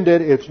comprehend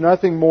it, it's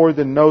nothing more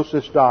than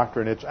gnosis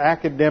doctrine. It's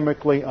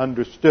academically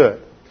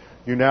understood.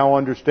 You now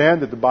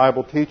understand that the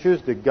Bible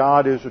teaches that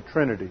God is a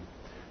Trinity.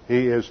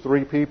 He is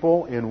three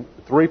people in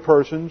three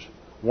persons,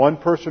 one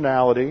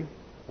personality,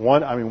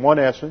 one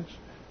essence,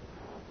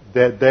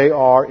 that they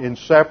are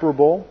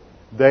inseparable,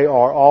 they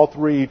are all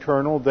three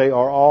eternal, they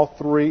are all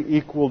three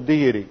equal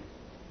deity.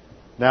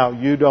 Now,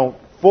 you don't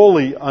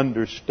fully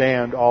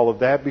understand all of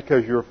that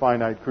because you're a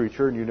finite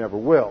creature and you never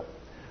will.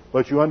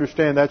 But you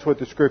understand that's what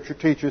the Scripture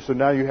teaches, so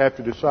now you have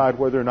to decide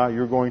whether or not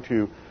you're going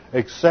to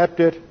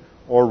accept it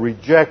or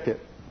reject it.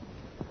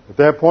 At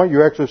that point,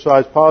 you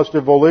exercise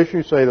positive volition.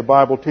 You say, the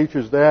Bible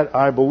teaches that,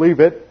 I believe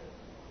it.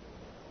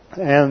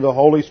 And the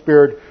Holy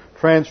Spirit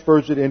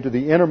transfers it into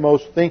the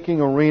innermost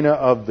thinking arena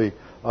of the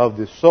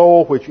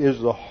soul, which is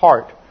the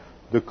heart,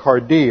 the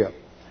cardia.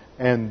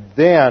 And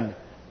then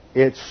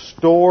it's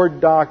stored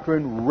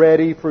doctrine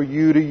ready for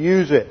you to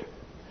use it.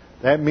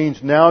 That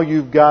means now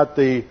you've got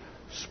the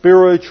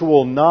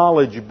spiritual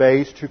knowledge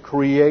base to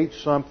create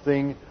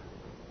something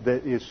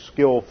that is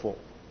skillful.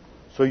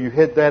 So you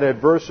hit that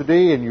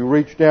adversity and you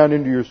reach down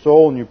into your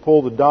soul and you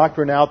pull the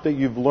doctrine out that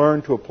you've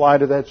learned to apply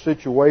to that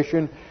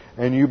situation,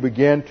 and you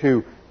begin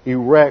to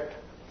erect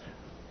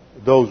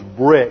those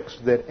bricks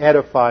that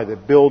edify,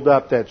 that build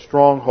up that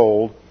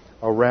stronghold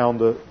around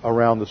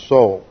the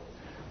soul.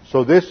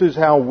 So this is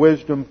how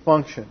wisdom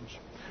functions.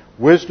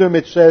 Wisdom,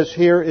 it says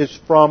here, is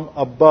from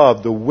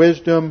above. The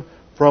wisdom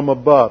from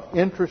above.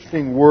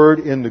 Interesting word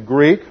in the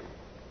Greek.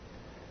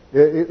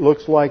 It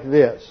looks like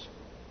this.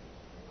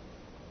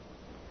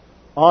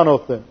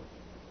 Anothen.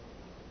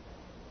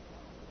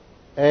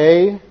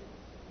 A-N-O-T-H-E-N.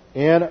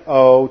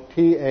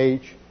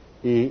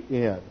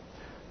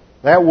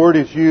 That word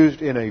is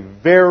used in a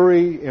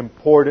very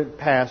important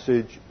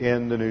passage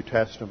in the New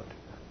Testament.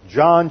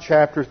 John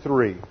chapter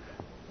 3.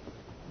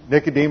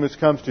 Nicodemus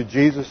comes to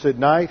Jesus at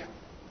night.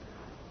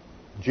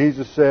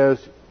 Jesus says,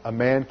 a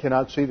man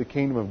cannot see the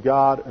kingdom of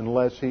God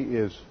unless he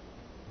is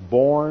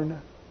born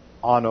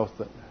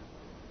anothen,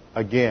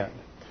 again.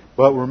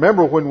 But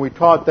remember, when we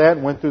taught that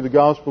and went through the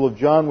Gospel of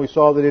John, we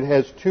saw that it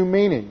has two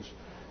meanings.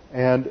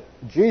 And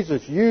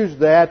Jesus used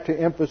that to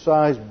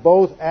emphasize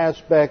both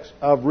aspects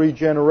of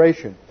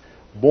regeneration.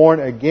 Born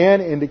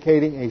again,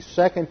 indicating a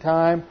second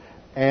time,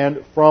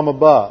 and from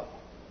above.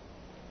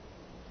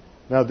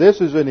 Now,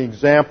 this is an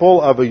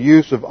example of a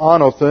use of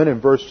anothen in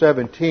verse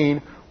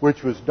 17,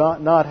 which was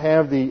not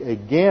have the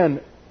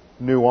again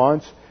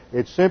nuance.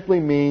 It simply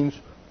means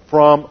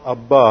from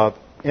above,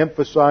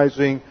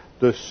 emphasizing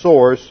the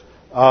source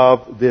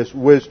of this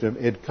wisdom.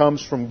 It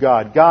comes from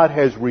God. God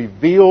has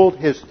revealed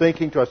His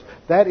thinking to us.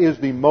 That is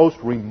the most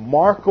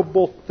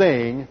remarkable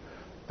thing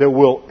that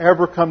we'll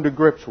ever come to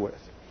grips with,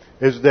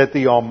 is that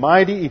the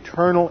almighty,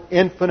 eternal,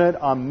 infinite,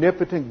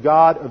 omnipotent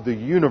God of the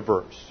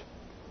universe,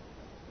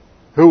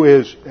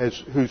 whose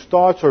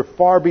thoughts are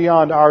far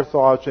beyond our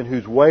thoughts and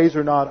whose ways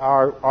are not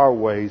our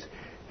ways,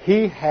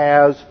 He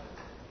has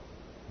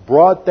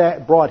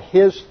brought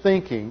His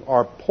thinking,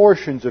 or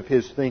portions of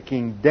His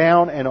thinking,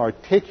 down and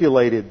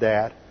articulated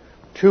that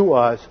to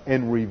us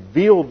and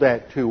revealed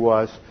that to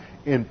us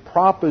in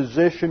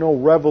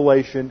propositional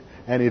revelation,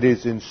 and it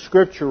is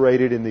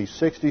inscripturated in these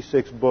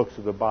 66 books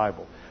of the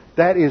Bible.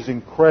 That is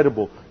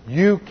incredible.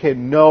 You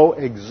can know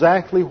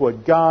exactly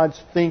what God's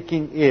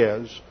thinking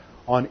is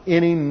on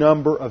any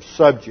number of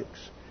subjects.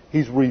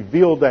 He's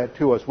revealed that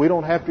to us. We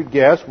don't have to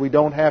guess. We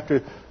don't have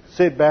to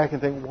sit back and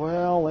think,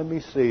 well, let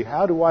me see.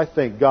 How do I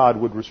think God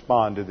would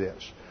respond to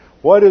this?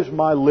 What does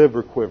my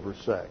liver quiver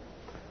say?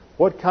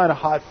 What kind of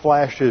hot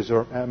flashes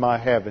am I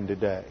having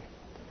today?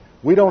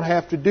 We don't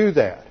have to do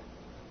that.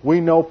 We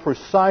know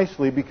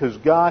precisely because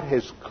God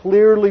has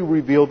clearly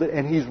revealed it,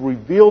 and He's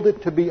revealed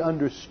it to be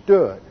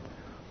understood.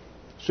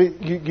 See,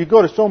 you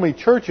go to so many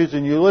churches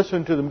and you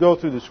listen to them go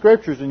through the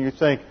Scriptures and you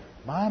think,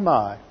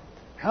 my,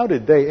 how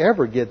did they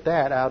ever get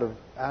that out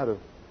of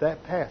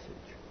that passage?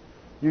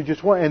 You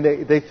just want, and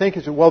they think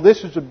it's, well,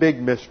 this is a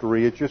big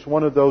mystery. It's just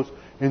one of those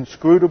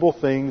inscrutable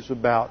things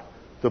about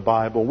the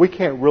Bible. We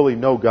can't really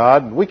know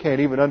God, and we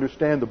can't even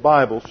understand the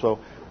Bible, so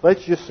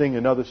let's just sing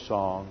another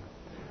song.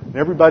 And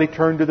everybody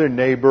turn to their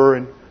neighbor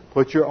and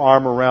put your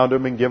arm around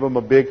them and give them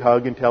a big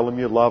hug and tell them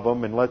you love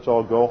them, and let's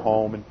all go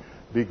home and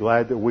be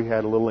glad that we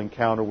had a little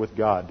encounter with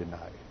God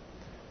tonight.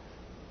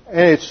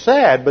 And it's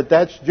sad, but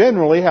that's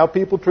generally how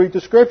people treat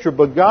the Scripture.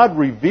 But God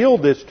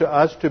revealed this to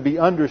us to be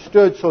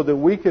understood so that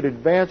we could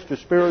advance to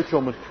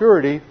spiritual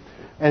maturity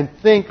and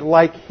think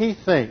like He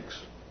thinks,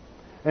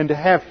 and to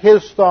have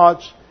His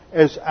thoughts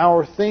as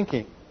our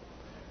thinking.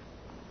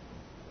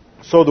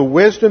 So the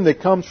wisdom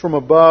that comes from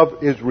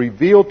above is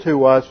revealed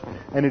to us,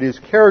 and it is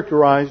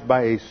characterized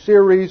by a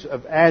series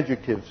of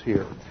adjectives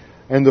here.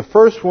 And the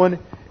first one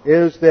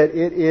is that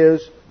it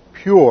is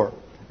pure.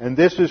 And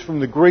this is from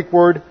the Greek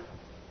word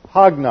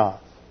hagnos.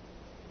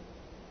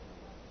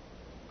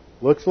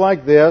 Looks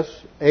like this,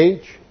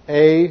 Hagnos.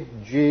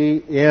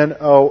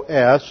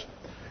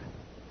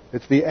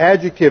 It's the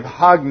adjective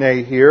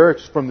hagne here.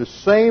 It's from the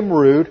same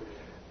root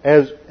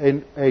as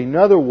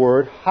another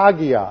word,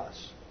 hagios.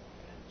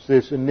 It's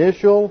this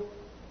initial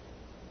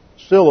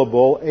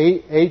syllable,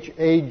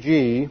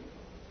 H-A-G,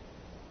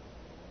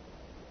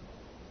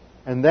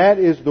 and that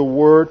is the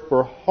word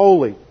for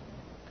holy.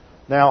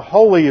 Now,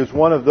 holy is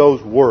one of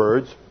those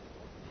words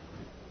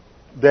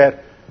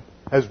that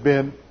has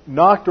been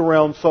knocked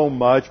around so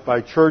much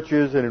by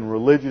churches and in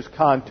religious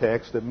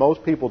contexts that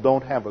most people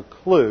don't have a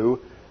clue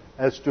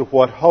as to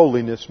what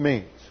holiness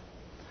means.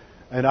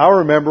 And I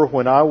remember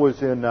when I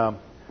was in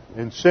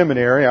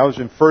seminary, I was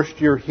in first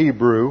year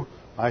Hebrew.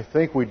 I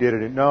think we did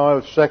it it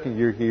was second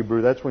year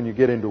Hebrew. That's when you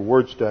get into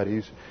word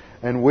studies.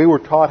 And we were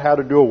taught how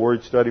to do a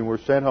word study. We were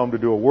sent home to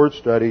do a word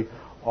study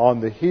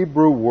on the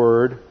Hebrew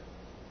word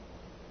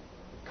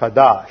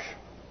Kadash.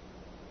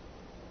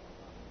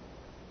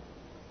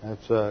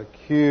 That's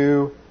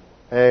Q-A-D-A-S-H.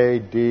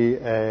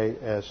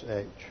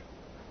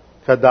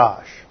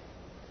 Kadash.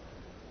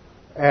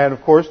 And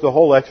of course, the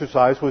whole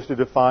exercise was to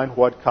define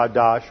what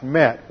Kadash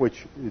meant,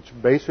 which its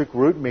basic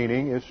root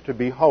meaning is to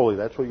be holy.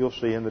 That's what you'll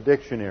see in the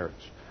dictionaries.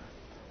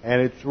 And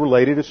it's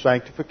related to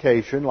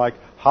sanctification, like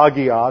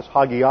hagios.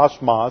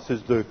 Hagiosmos is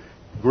the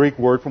Greek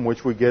word from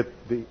which we get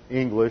the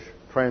English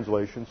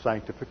translation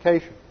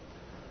sanctification.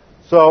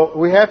 So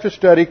we have to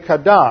study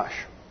Kadash.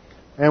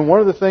 And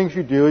one of the things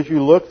you do is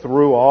you look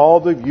through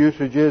all the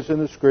usages in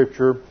the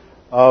Scripture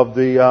of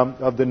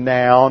the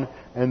noun,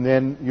 and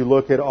then you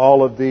look at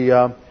all of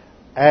the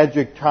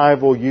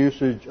adjectival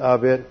usage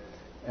of it,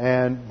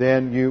 and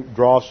then you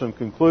draw some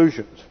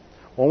conclusions.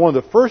 Well, one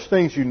of the first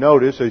things you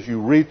notice as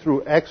you read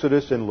through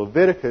Exodus and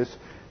Leviticus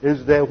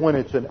is that when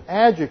it's an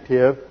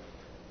adjective,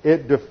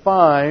 it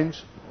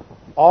defines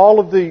all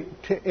of the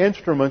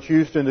instruments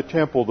used in the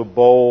temple, the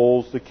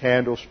bowls, the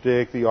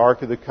candlestick, the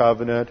Ark of the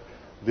Covenant,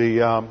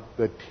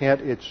 the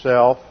tent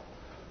itself,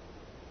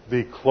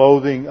 the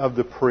clothing of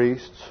the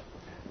priests.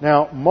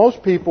 Now,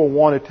 most people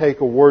want to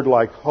take a word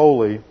like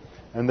holy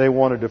and they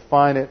want to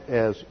define it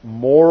as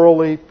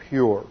morally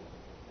pure.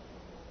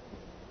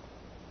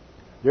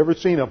 You ever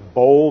seen a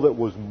bowl that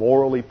was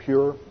morally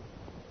pure?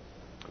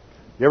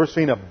 You ever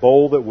seen a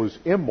bowl that was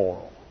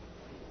immoral?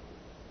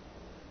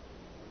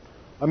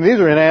 I mean, these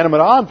are inanimate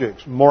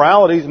objects.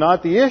 Morality is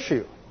not the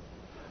issue.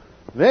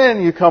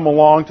 Then you come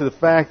along to the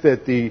fact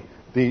that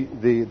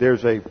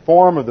there's a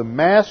form of the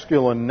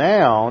masculine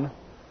noun,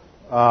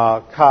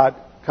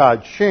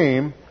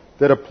 kadshim,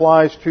 that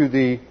applies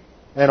to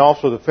and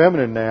also the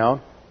feminine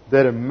noun,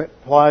 that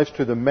applies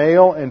to the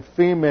male and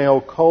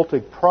female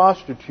cultic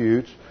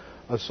prostitutes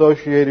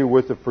associated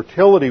with the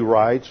fertility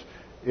rites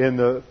in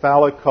the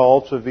phallic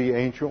cults of the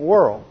ancient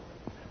world.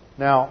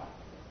 Now,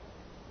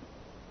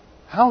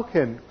 how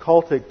can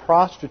cultic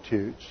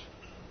prostitutes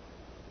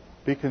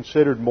be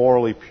considered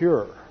morally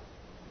pure?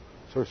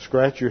 Sort of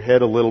scratch your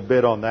head a little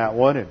bit on that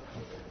one, and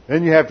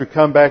then you have to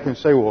come back and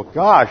say, well,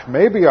 gosh,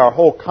 maybe our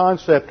whole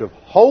concept of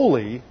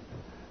holy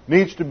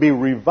needs to be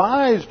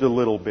revised a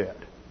little bit.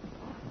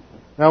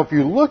 Now, if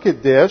you look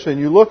at this and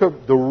you look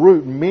at the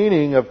root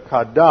meaning of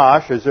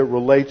Kadash as it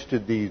relates to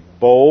these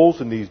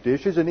bowls and these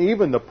dishes and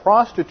even the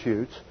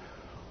prostitutes,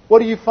 what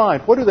do you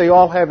find? What do they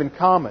all have in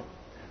common?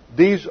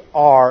 These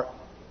are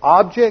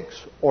objects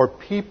or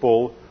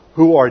people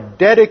who are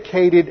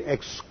dedicated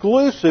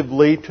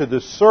exclusively to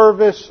the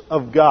service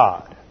of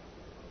God.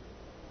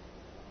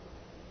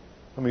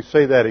 Let me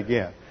say that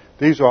again.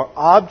 These are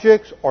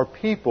objects or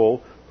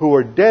people who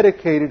are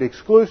dedicated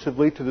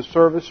exclusively to the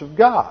service of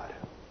God.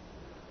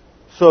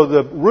 So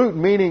the root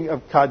meaning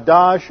of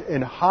Kadash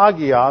and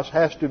Hagios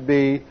has to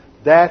be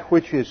that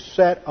which is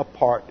set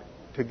apart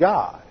to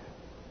God.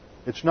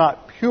 It's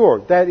not pure.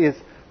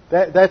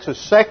 That's a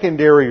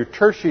secondary or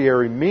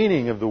tertiary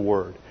meaning of the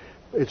word.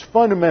 Its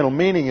fundamental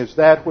meaning is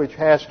that which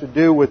has to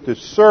do with the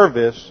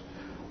service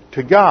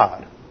to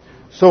God.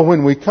 So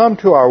when we come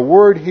to our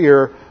word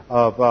here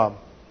of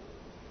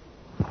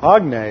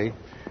Hagne,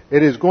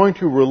 it is going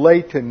to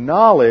relate to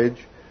knowledge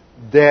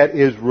that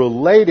is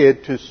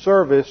related to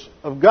service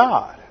of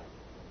God.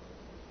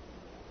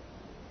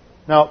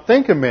 Now,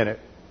 think a minute.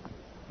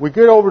 We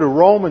get over to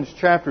Romans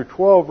chapter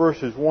 12,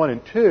 verses 1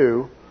 and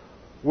 2.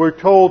 We're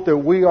told that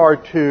we are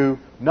to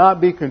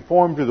not be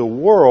conformed to the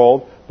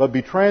world, but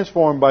be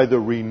transformed by the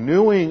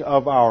renewing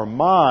of our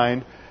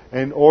mind,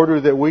 in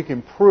order that we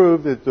can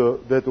prove that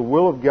the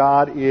will of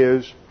God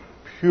is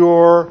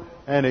pure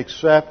and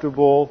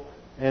acceptable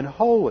and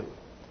holy.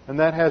 And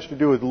that has to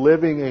do with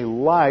living a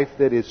life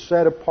that is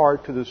set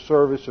apart to the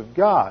service of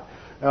God.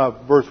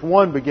 Verse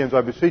 1 begins,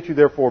 I beseech you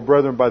therefore,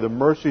 brethren, by the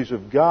mercies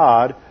of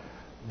God,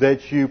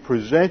 that you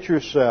present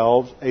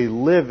yourselves a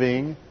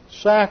living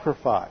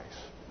sacrifice.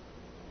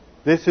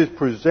 This is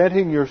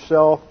presenting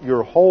yourself,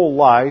 your whole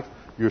life,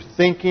 your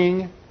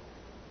thinking,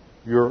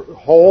 your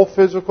whole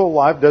physical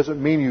life.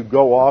 Doesn't mean you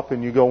go off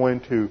and you go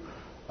into,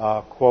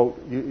 quote,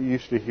 you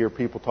used to hear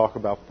people talk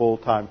about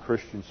full-time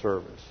Christian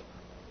service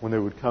when they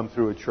would come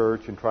through a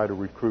church and try to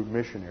recruit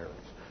missionaries.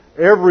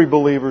 Every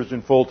believer is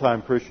in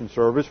full-time Christian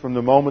service from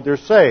the moment they're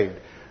saved.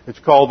 It's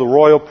called the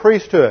royal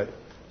priesthood.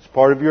 It's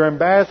part of your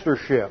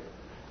ambassadorship.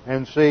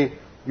 And see,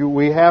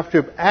 we have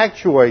to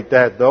actuate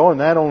that, though,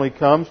 and that only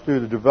comes through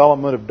the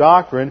development of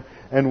doctrine,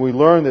 and we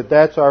learn that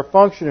that's our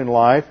function in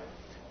life.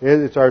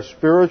 It's our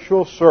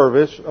spiritual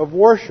service of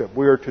worship.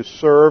 We are to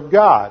serve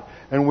God.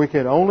 And we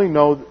can only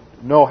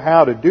know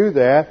how to do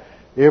that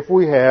if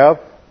we have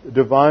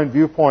divine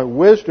viewpoint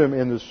wisdom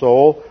in the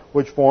soul,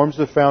 which forms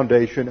the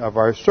foundation of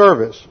our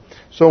service.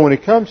 So when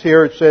it comes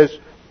here, it says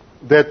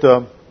that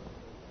the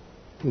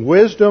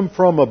wisdom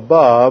from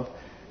above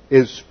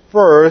is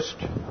first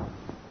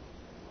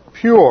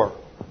pure.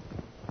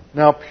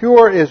 Now,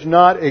 pure is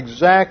not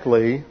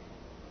exactly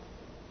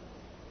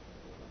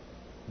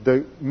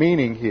the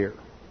meaning here.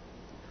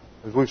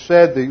 As we've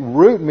said, the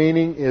root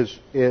meaning has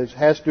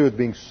to do with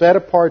being set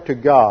apart to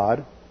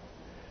God.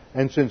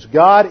 And since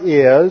God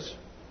is,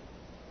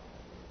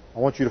 I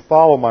want you to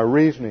follow my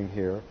reasoning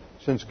here,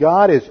 since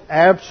God is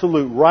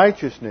absolute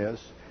righteousness,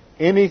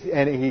 and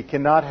He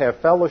cannot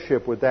have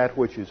fellowship with that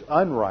which is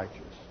unrighteous,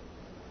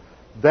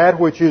 that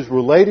which is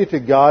related to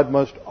God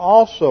must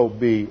also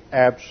be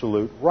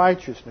absolute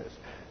righteousness.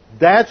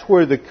 That's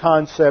where the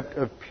concept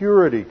of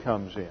purity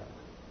comes in.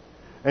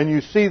 And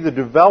you see the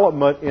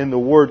development in the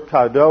word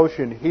kadosh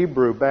in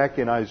Hebrew back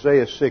in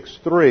Isaiah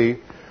 6:3,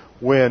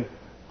 when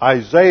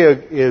Isaiah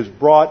is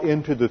brought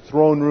into the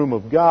throne room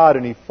of God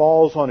and he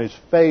falls on his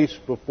face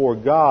before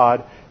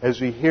God as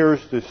he hears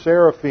the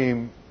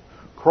seraphim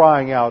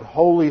crying out,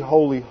 "Holy,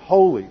 holy,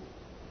 holy,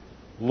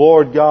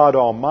 Lord God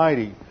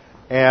Almighty."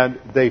 And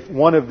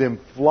one of them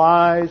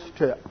flies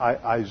to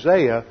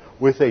Isaiah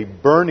with a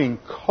burning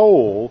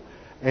coal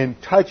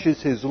and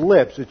touches his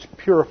lips. It's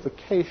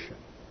purification.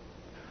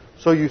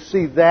 So you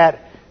see that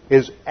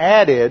is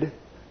added,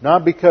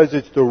 not because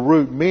it's the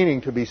root meaning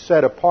to be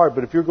set apart,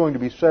 but if you're going to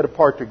be set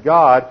apart to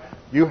God,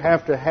 you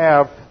have to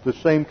have the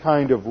same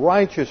kind of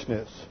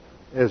righteousness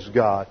as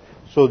God.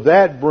 So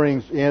that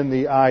brings in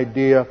the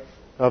idea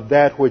of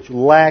that which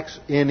lacks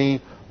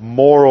any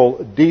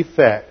moral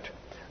defect,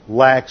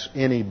 lacks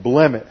any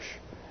blemish.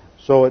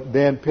 So it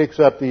then picks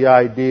up the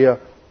idea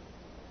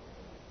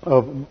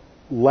of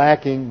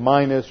lacking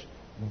minus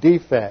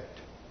defect.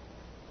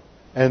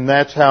 And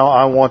that's how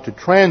I want to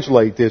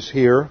translate this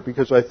here,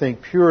 because I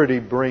think purity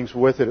brings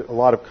with it a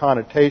lot of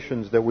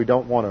connotations that we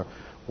don't want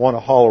to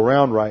haul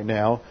around right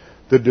now.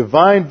 The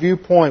divine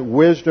viewpoint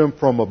wisdom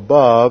from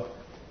above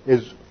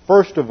is,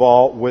 first of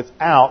all,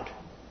 without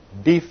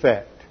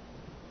defect.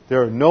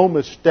 There are no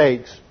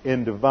mistakes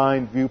in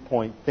divine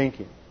viewpoint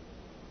thinking.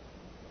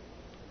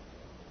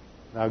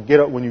 Now,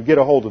 when you get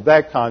a hold of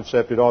that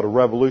concept, it ought to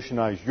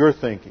revolutionize your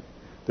thinking.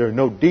 There are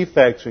no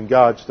defects in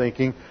God's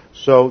thinking,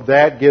 so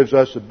that gives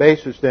us a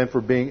basis then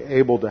for being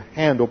able to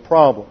handle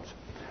problems.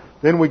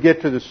 Then we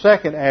get to the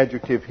second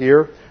adjective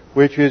here,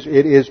 which is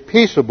it is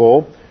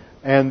peaceable,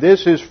 and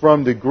this is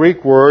from the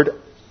Greek word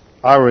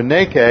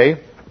ironeke.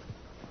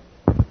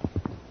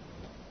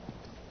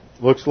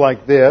 Looks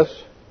like this.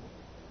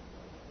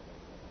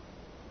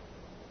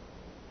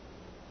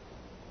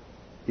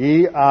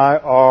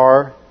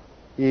 E-I-R-E-N-E-K-E.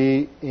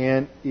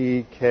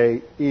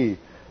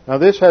 Now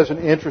this has an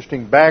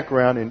interesting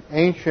background in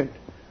in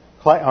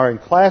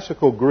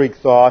classical Greek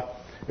thought.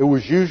 It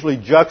was usually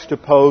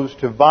juxtaposed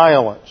to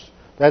violence.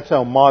 That's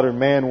how modern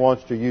man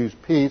wants to use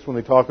peace. When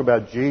they talk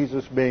about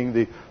Jesus being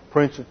the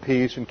Prince of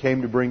Peace and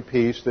came to bring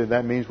peace, then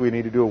that means we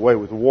need to do away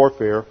with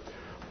warfare.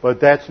 But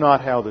that's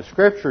not how the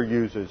Scripture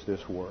uses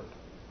this word.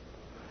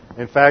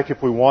 In fact,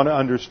 if we want to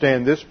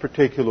understand this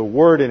particular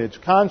word and its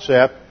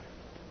concept,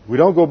 we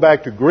don't go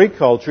back to Greek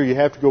culture. You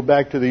have to go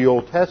back to the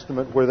Old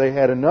Testament where they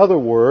had another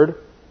word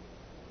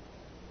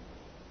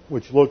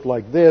which looked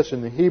like this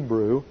in the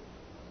Hebrew,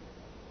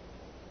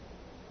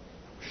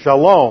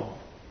 shalom.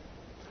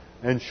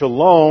 And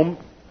shalom,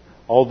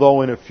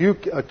 although in a few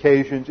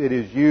occasions it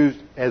is used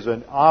as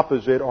an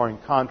opposite or in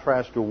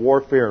contrast to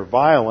warfare or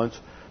violence,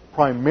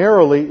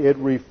 primarily it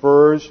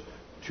refers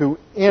to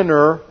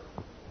inner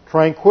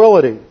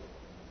tranquility,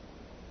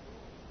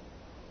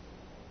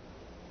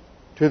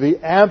 to the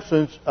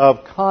absence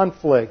of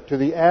conflict, to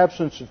the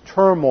absence of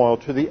turmoil,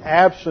 to the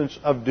absence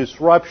of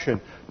disruption,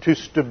 to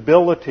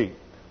stability,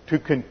 to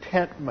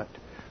contentment.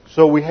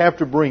 So we have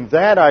to bring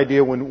that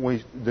idea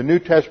when the New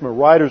Testament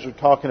writers are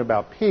talking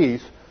about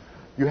peace.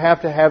 You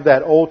have to have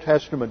that Old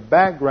Testament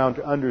background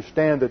to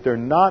understand that they're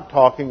not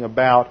talking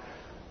about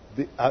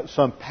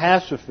some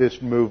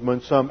pacifist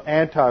movement, some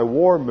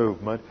anti-war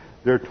movement.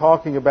 They're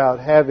talking about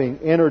having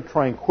inner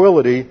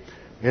tranquility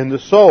in the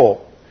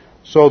soul.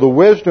 So the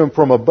wisdom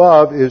from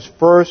above is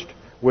first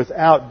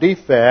without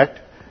defect,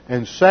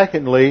 and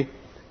secondly,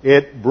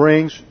 it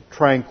brings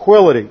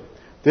tranquility.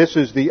 This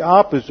is the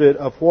opposite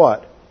of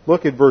what?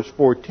 Look at verse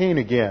 14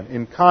 again.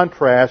 In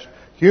contrast,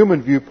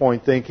 human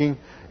viewpoint thinking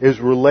is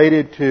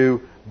related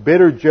to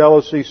bitter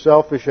jealousy,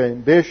 selfish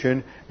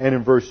ambition, and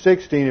in verse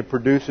 16 it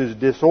produces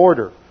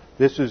disorder.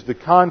 This is the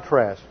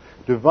contrast.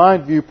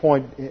 Divine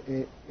viewpoint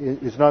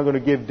is not going to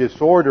give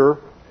disorder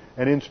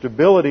and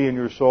instability in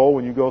your soul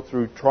when you go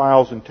through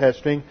trials and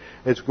testing.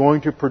 It's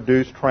going to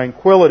produce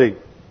tranquility.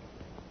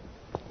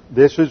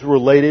 This is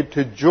related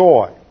to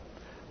joy.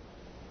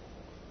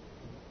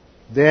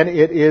 Then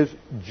it is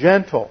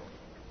gentle.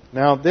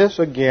 Now this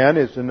again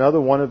is another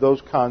one of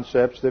those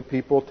concepts that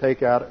people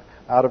take out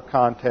of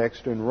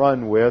context and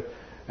run with,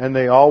 and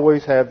they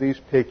always have these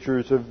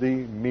pictures of the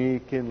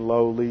meek and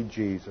lowly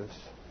Jesus.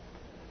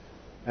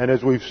 And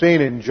as we've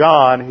seen in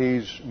John,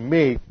 he's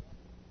meek.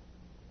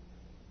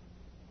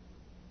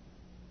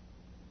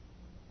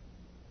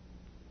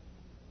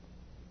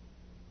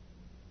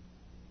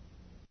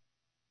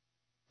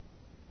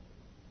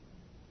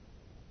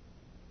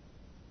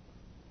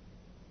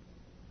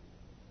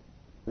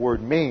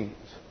 Word means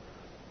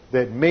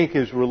that meek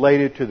is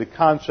related to the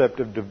concept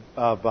of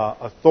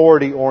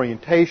authority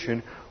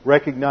orientation,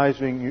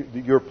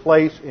 recognizing your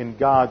place in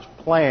God's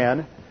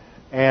plan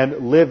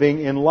and living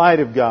in light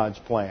of God's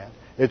plan.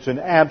 It's an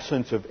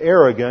absence of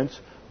arrogance,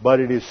 but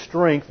it is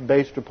strength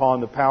based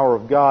upon the power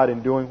of God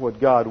in doing what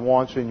God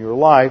wants in your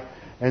life.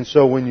 And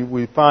so when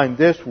we find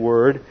this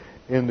word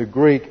in the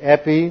Greek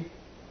epi,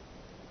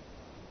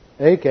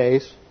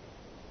 akes,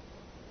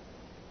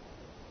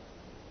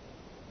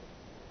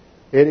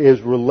 it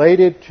is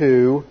related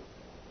to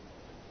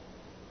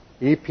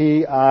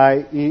E-P-I-E-I-K-E-S.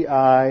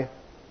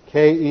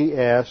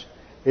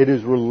 It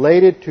is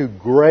related to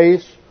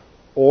grace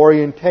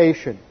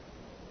orientation.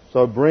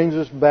 So it brings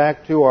us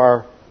back to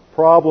our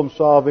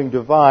problem-solving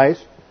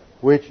device,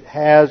 which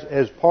has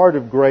as part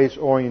of grace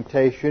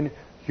orientation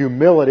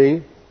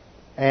humility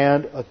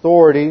and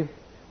authority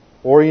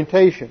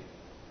orientation.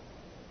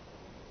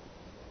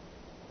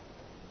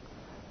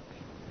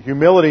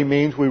 Humility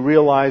means we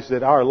realize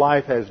that our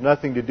life has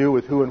nothing to do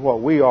with who and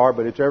what we are,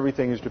 but it's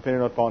everything is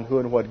dependent upon who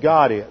and what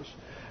God is.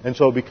 And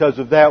so because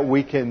of that,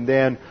 we can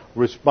then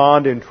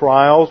respond in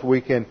trials.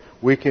 We can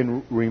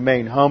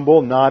remain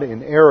humble, not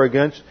in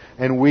arrogance,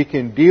 and we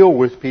can deal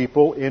with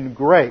people in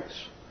grace.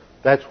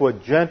 That's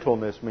what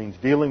gentleness means,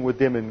 dealing with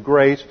them in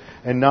grace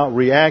and not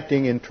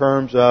reacting in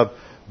terms of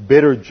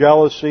bitter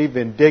jealousy,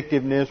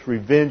 vindictiveness,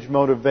 revenge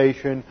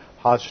motivation,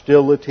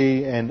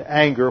 hostility, and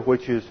anger,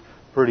 which is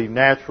pretty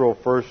natural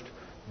first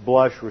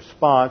blush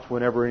response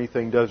whenever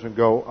anything doesn't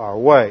go our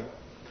way.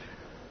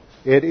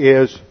 It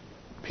is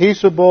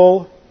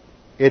peaceable,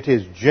 it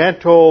is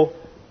gentle,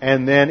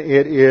 and then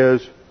it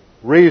is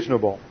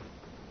reasonable.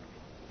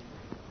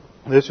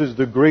 This is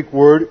the Greek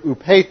word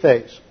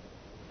upathes.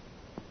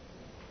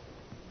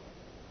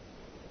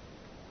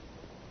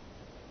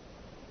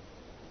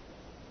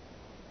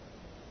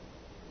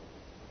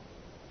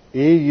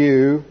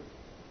 E-U-P-E-I-T-H-E-S,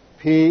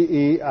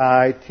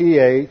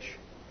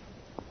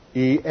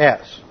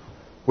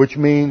 which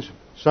means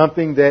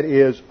something that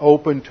is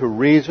open to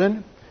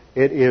reason,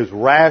 it is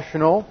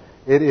rational,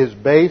 it is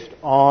based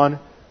on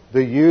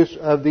the use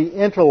of the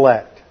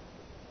intellect.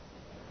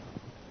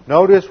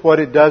 Notice what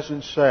it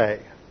doesn't say.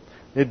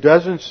 It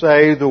doesn't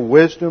say the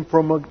wisdom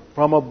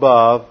from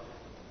above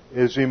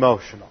is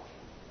emotional.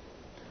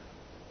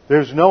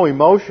 There's no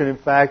emotion, in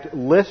fact,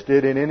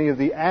 listed in any of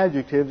the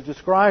adjectives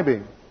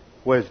describing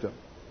wisdom.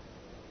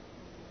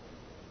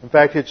 In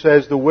fact, it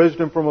says the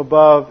wisdom from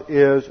above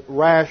is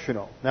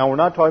rational. Now, we're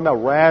not talking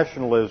about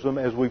rationalism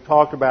as we've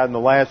talked about in the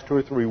last 2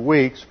 or 3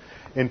 weeks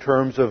in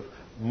terms of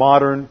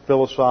modern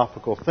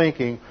philosophical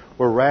thinking,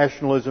 where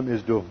rationalism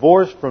is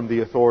divorced from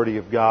the authority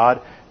of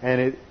God and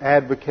it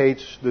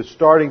advocates the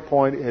starting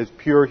point as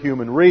pure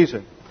human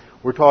reason.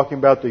 We're talking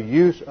about the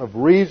use of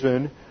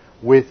reason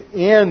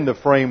within the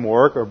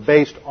framework or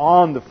based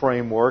on the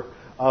framework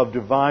of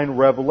divine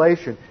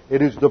revelation.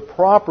 It is the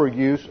proper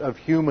use of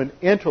human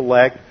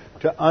intellect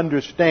to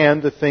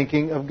understand the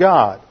thinking of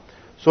God.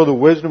 So the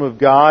wisdom of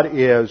God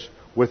is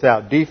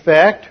without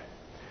defect.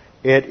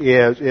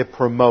 It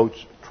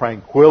promotes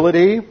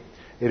tranquility.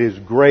 It is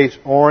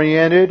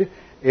grace-oriented.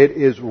 It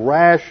is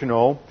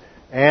rational.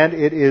 And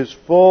it is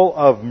full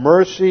of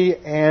mercy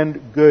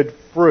and good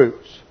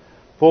fruits.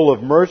 Full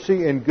of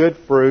mercy and good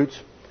fruits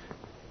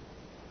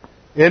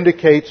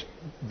indicates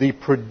the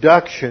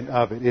production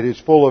of it. It is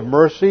full of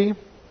mercy.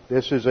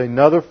 This is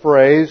another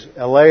phrase,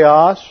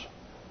 eleos,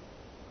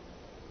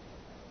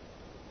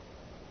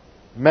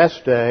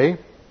 meste.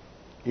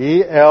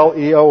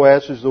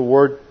 E-L-E-O-S is the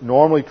word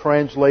normally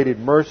translated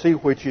mercy,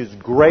 which is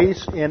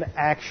grace in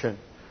action.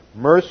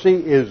 Mercy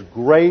is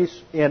grace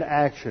in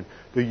action.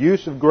 The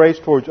use of grace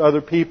towards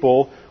other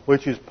people,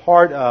 which is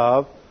part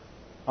of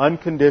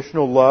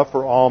unconditional love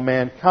for all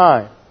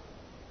mankind.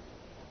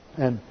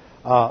 And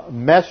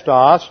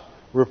mestos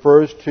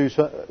refers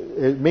to,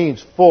 it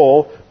means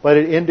full, but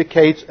it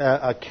indicates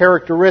a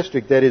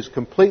characteristic that is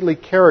completely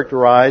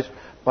characterized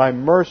by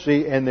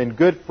mercy and then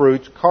good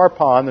fruits.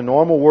 Karpon, the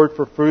normal word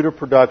for fruit or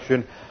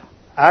production.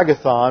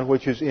 Agathon,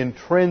 which is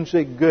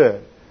intrinsic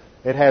good.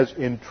 It has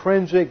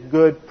intrinsic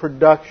good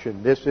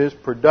production. This is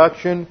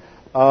production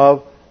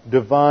of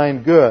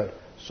divine good.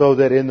 So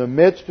that in the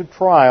midst of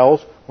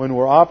trials, when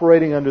we're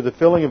operating under the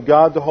filling of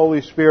God the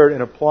Holy Spirit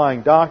and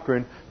applying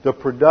doctrine, the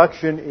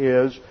production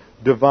is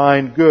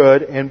divine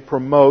good and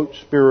promotes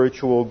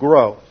spiritual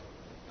growth.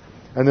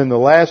 And then the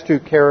last two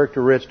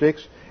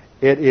characteristics,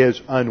 it is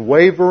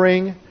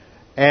unwavering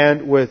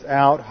and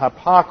without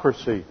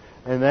hypocrisy.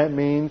 And that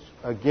means,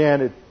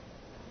 again,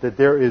 that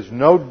there is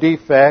no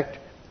defect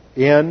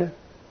in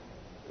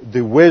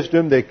the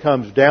wisdom that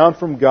comes down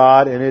from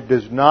God, and it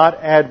does not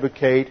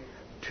advocate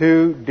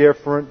two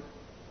different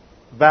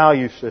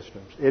value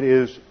systems. It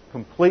is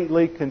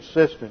completely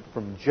consistent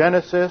from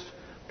Genesis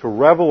to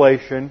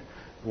Revelation,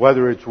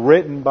 whether it's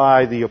written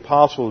by the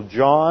Apostle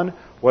John,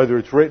 whether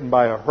it's written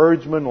by a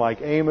herdsman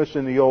like Amos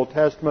in the Old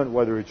Testament,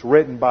 whether it's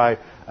written by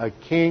a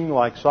king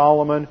like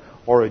Solomon,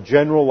 or a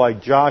general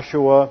like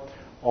Joshua,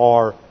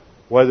 or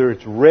whether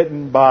it's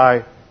written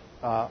by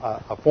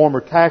a former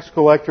tax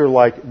collector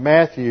like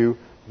Matthew.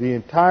 The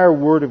entire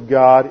Word of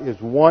God is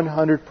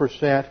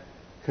 100%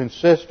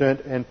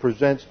 consistent and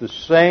presents the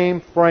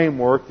same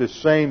framework, the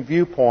same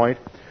viewpoint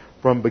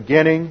from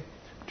beginning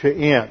to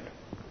end.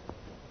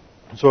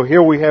 So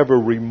here we have a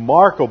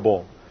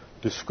remarkable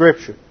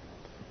description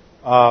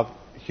of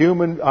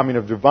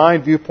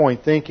divine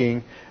viewpoint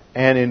thinking,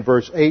 and in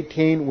verse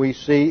 18 we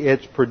see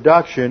its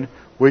production,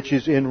 which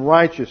is in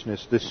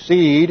righteousness. The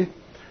seed,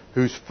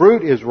 whose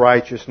fruit is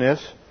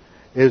righteousness,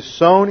 is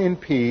sown in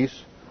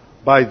peace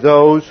by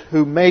those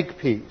who make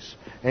peace.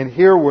 And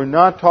here we're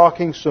not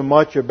talking so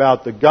much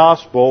about the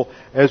gospel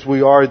as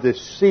we are the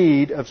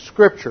seed of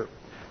Scripture.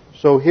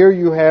 So here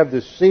you have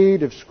the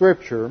seed of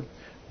Scripture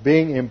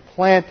being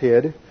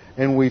implanted,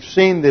 and we've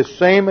seen this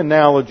same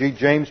analogy.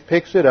 James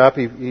picks it up.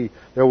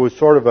 There was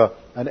sort of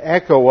an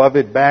echo of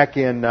it back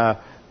in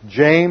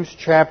James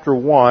chapter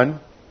 1,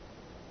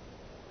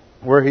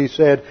 where he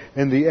said,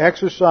 "In the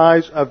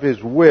exercise of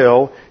His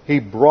will, He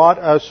brought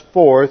us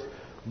forth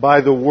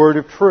by the word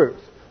of truth."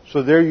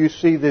 So there you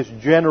see this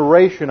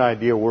generation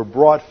idea. We're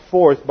brought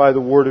forth by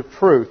the word of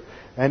truth.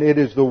 And it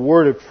is the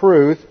word of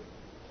truth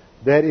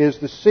that is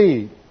the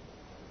seed.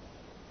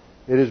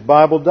 It is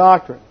Bible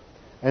doctrine.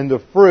 And the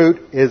fruit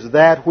is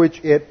that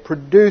which it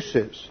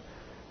produces.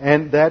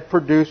 And that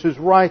produces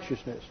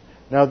righteousness.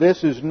 Now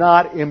this is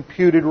not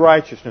imputed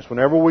righteousness.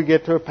 Whenever we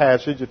get to a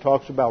passage that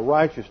talks about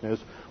righteousness,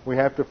 we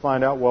have to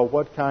find out, well,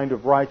 what kind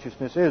of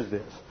righteousness is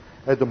this?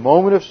 At the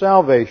moment of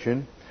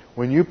salvation,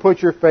 when you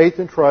put your faith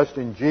and trust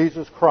in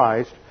Jesus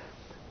Christ,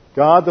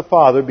 God the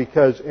Father,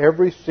 because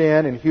every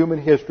sin in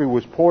human history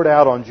was poured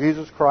out on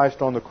Jesus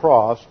Christ on the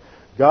cross,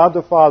 God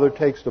the Father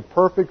takes the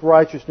perfect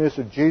righteousness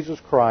of Jesus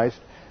Christ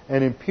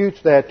and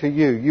imputes that to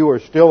you. You are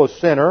still a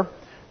sinner,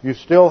 you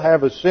still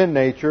have a sin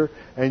nature,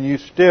 and you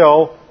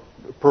still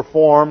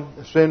perform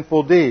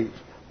sinful deeds.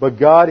 But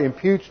God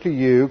imputes to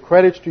you,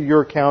 credits to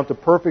your account, the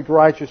perfect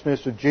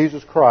righteousness of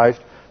Jesus Christ,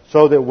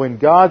 so that when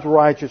God's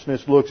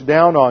righteousness looks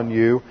down on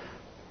you,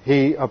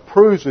 He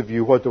approves of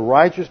you. What the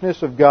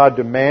righteousness of God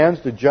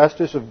demands, the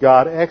justice of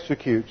God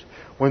executes.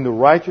 When the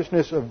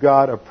righteousness of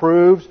God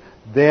approves,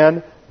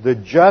 then the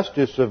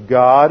justice of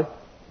God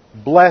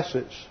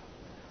blesses.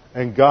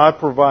 And God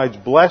provides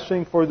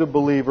blessing for the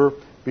believer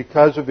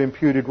because of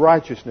imputed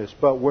righteousness.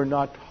 But we're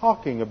not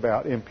talking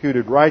about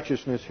imputed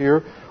righteousness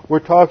here. We're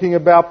talking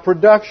about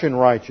production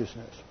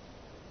righteousness.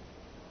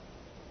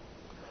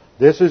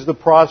 This is the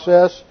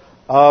process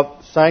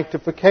of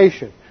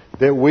sanctification,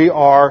 that we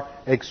are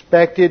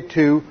expected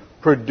to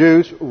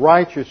produce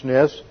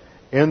righteousness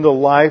in the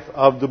life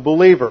of the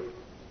believer.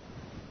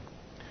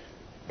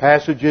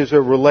 Passages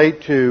that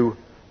relate to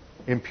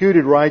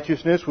imputed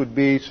righteousness would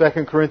be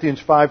 2 Corinthians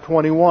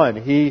 5:21.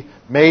 He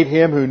made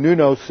Him who knew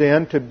no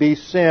sin to be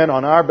sin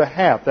on our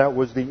behalf. That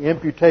was the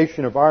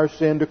imputation of our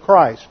sin to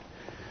Christ.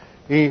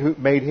 He who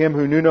made Him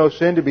who knew no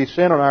sin to be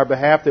sin on our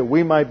behalf, that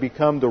we might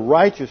become the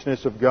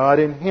righteousness of God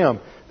in Him.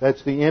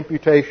 That's the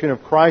imputation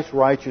of Christ's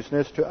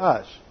righteousness to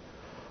us.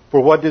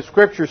 For what does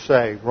Scripture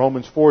say?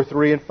 Romans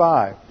 4:3 and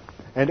 5.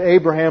 And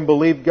Abraham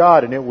believed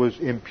God, and it was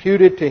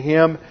imputed to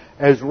him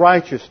as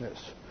righteousness.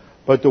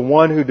 But the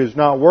one who does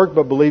not work,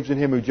 but believes in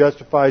Him who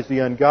justifies the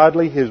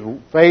ungodly, his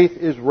faith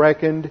is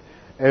reckoned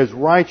as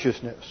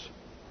righteousness.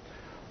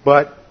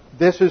 But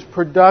this is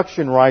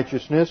production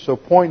righteousness. So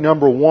point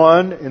number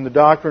one in the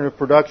doctrine of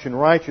production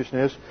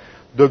righteousness,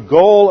 the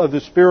goal of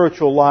the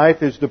spiritual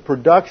life is the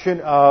production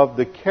of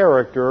the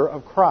character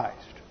of Christ.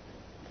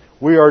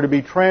 We are to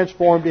be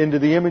transformed into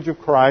the image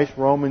of Christ,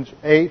 Romans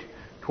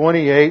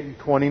 8:28 and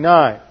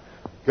 29.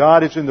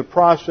 God is in the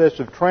process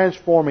of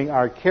transforming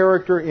our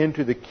character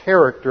into the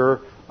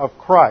character of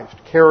Christ.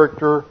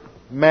 Character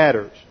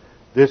matters.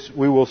 This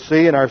we will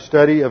see in our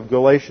study of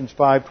Galatians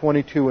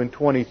 5:22 and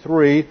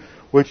 23,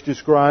 which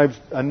describes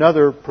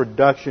another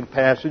production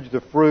passage,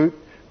 the fruit,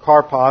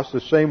 karpos,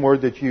 the same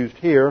word that's used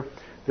here.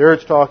 There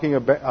it's talking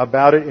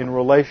about it in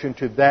relation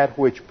to that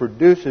which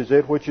produces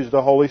it, which is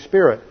the Holy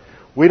Spirit.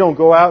 We don't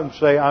go out and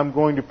say, I'm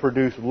going to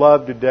produce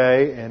love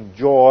today and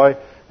joy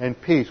and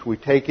peace. We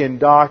take in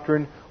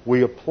doctrine,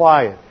 we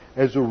apply it.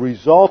 As a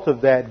result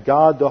of that,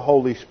 God, the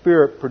Holy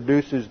Spirit,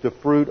 produces the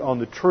fruit on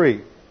the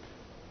tree.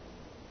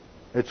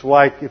 It's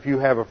like if you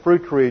have a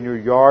fruit tree in your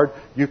yard,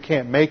 you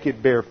can't make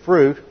it bear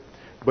fruit,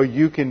 but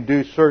you can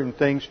do certain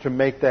things to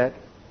make that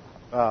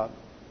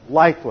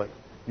likely.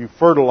 You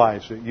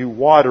fertilize it, you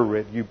water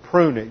it, you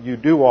prune it, you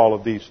do all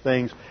of these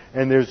things,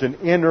 and there's an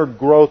inner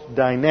growth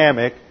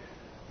dynamic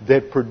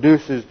that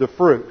produces the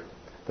fruit.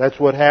 That's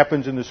what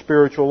happens in the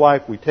spiritual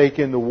life. We take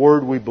in the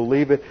Word, we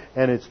believe it,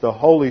 and it's the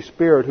Holy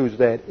Spirit who's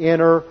that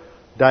inner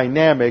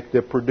dynamic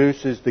that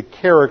produces the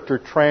character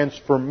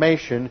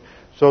transformation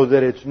so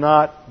that it's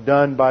not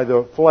done by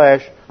the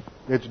flesh,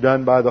 it's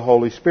done by the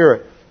Holy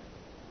Spirit.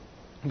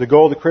 The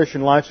goal of the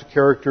Christian life is the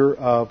character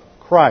of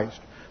Christ.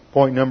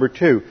 Point number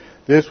 2.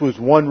 This was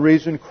one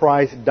reason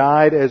Christ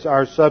died as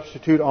our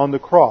substitute on the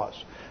cross.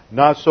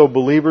 Not so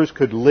believers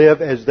could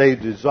live as they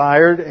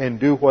desired and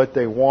do what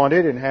they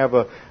wanted and have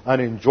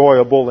an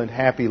enjoyable and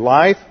happy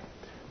life.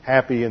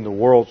 Happy in the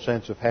world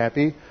sense of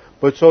happy.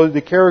 But so that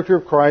the character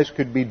of Christ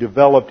could be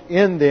developed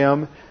in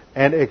them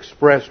and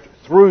expressed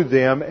through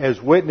them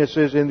as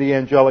witnesses in the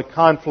angelic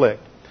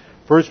conflict.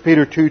 1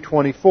 Peter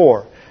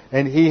 2:24.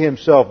 And He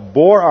Himself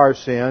bore our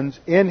sins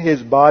in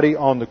His body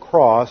on the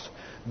cross,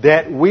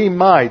 that we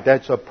might,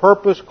 that's a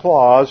purpose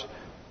clause,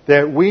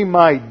 that we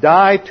might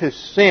die to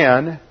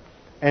sin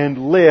and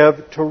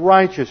live to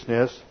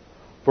righteousness,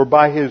 for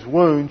by His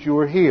wounds you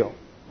are healed.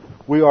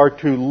 We are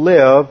to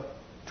live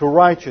to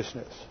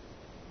righteousness.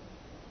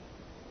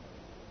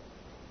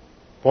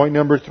 Point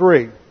number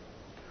 3.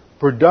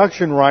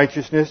 Production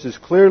righteousness is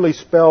clearly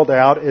spelled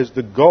out as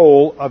the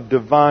goal of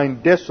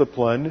divine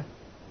discipline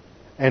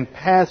and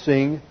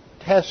passing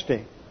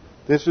testing.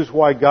 This is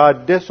why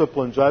God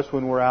disciplines us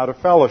when we're out of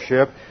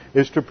fellowship,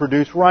 is to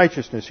produce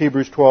righteousness.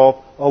 Hebrews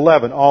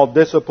 12:11. All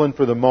discipline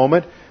for the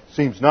moment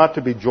seems not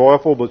to be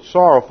joyful but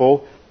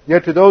sorrowful,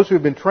 yet to those who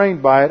have been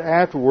trained by it,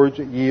 afterwards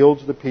it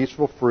yields the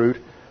peaceful fruit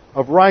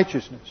of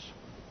righteousness.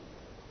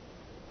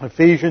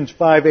 Ephesians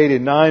 5:8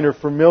 and 9 are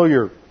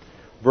familiar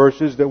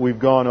verses that we've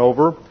gone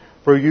over.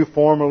 For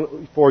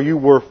you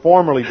were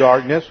formerly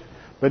darkness,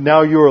 but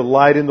now you are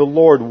light in the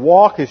Lord.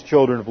 Walk as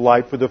children of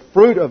light, for the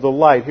fruit of the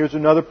light. Here's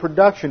another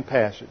production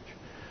passage.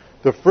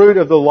 The fruit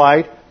of the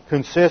light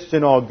consists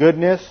in all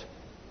goodness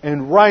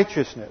and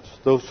righteousness.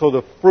 So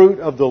the fruit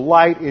of the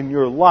light in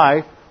your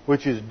life,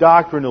 which is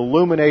doctrine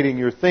illuminating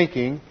your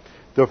thinking,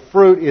 the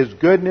fruit is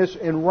goodness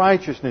and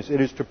righteousness.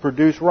 It is to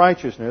produce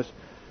righteousness.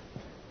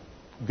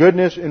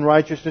 Goodness and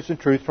righteousness and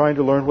truth, trying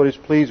to learn what is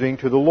pleasing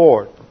to the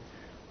Lord.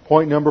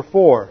 Point number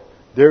 4.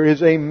 There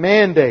is a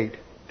mandate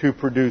to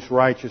produce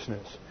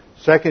righteousness.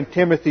 2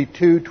 Timothy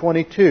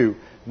 2:22.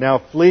 Now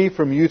flee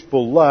from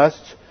youthful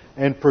lusts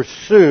and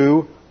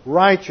pursue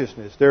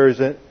righteousness. There is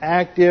an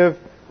active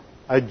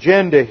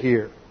agenda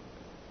here.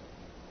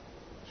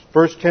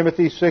 1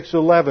 Timothy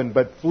 6:11.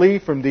 But flee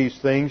from these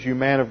things, you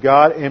man of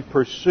God, and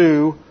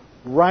pursue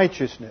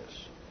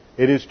righteousness.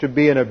 It is to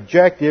be an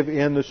objective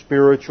in the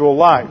spiritual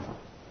life.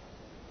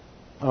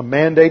 A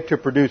mandate to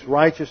produce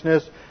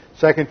righteousness,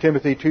 2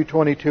 Timothy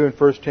 2:22 and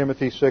 1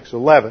 Timothy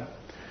 6:11.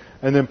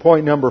 And then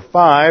point number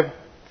 5,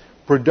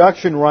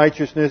 production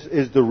righteousness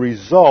is the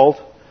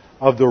result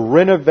of the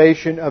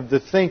renovation of the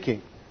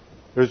thinking.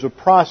 There's a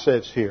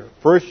process here.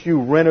 First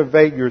you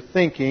renovate your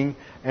thinking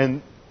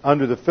and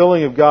under the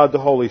filling of God the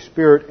Holy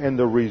Spirit, and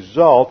the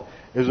result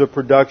is a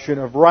production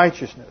of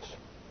righteousness.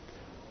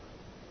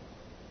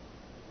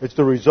 It's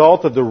the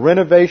result of the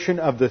renovation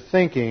of the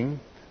thinking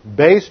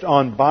based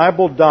on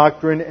Bible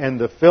doctrine and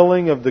the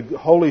filling of the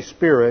Holy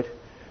Spirit,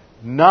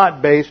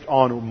 not based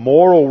on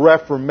moral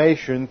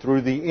reformation through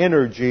the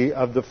energy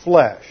of the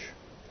flesh.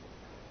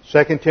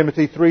 2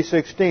 Timothy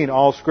 3:16,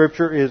 all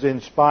Scripture is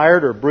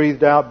inspired or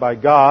breathed out by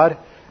God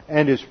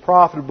and is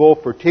profitable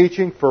for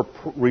teaching, for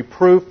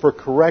reproof, for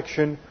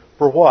correction,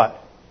 for what?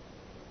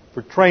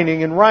 For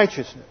training in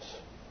righteousness.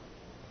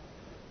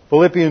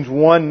 Philippians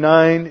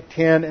 1:9,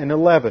 10, and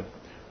 11.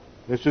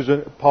 This is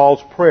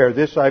Paul's prayer.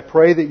 This I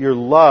pray, that your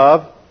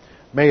love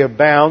may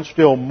abound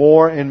still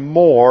more and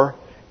more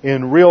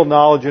in real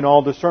knowledge and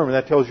all discernment.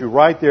 That tells you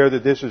right there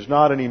that this is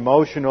not an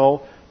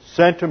emotional,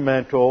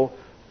 sentimental,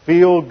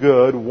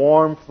 feel-good,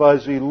 warm,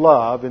 fuzzy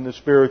love in the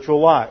spiritual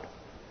life.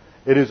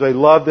 It is a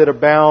love that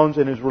abounds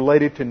and is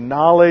related to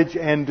knowledge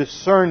and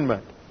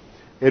discernment.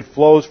 It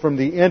flows from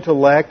the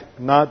intellect,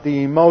 not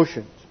the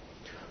emotions.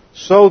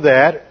 So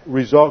that,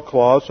 result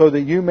clause, so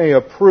that you may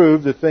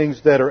approve the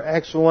things that are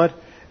excellent,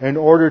 in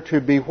order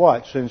to be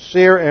what?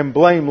 Sincere and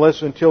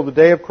blameless until the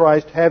day of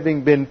Christ,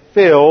 having been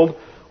filled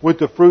with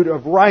the fruit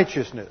of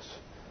righteousness,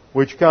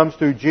 which comes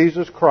through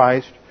Jesus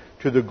Christ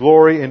to the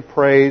glory and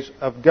praise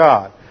of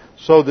God.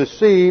 So the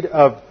seed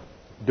of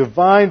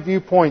divine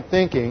viewpoint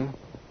thinking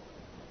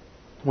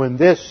when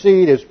this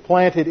seed is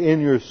planted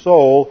in your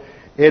soul,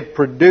 it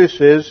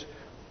produces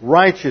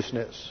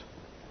righteousness.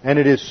 And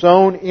it is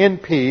sown in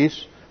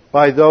peace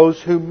by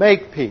those who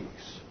make peace.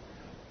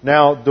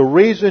 Now, the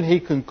reason he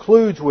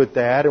concludes with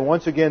that, and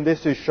once again,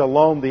 this is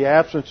shalom, the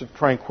absence of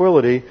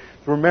tranquility.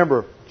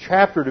 Remember,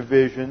 chapter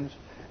divisions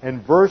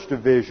and verse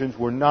divisions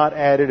were not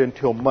added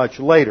until much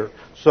later.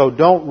 So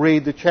don't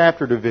read the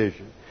chapter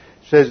division.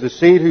 It says, the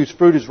seed whose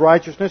fruit is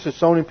righteousness is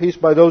sown in peace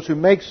by those who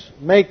make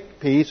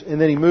peace, and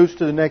then he moves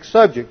to the next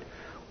subject.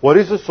 What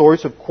is the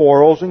source of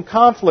quarrels and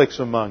conflicts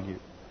among you?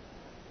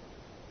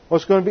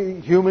 What's going to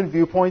be human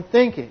viewpoint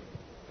thinking?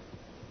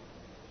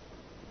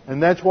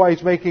 And that's why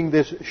he's making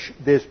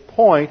this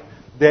point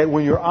that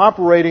when you're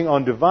operating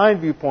on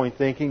divine viewpoint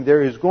thinking,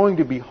 there is going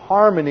to be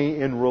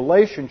harmony in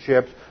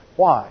relationships.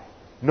 Why?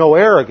 No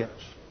arrogance.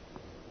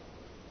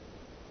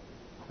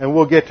 And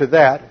we'll get to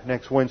that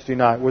next Wednesday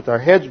night. With our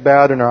heads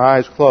bowed and our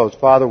eyes closed,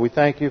 Father, we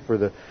thank you for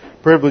the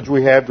privilege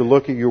we have to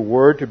look at your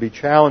Word, to be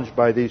challenged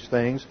by these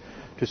things,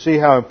 to see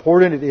how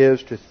important it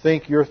is to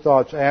think your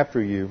thoughts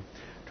after you,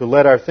 to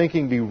let our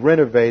thinking be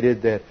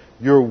renovated, that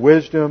your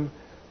wisdom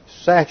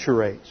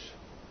saturates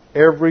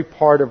every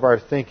part of our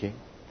thinking,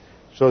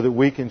 so that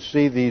we can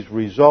see these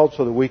results,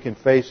 so that we can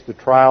face the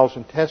trials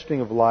and testing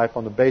of life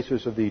on the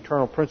basis of the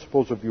eternal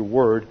principles of your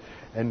Word,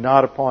 and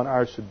not upon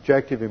our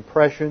subjective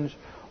impressions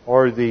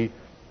or the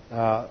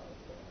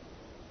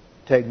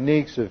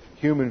techniques of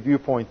human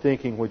viewpoint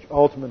thinking, which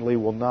ultimately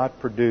will not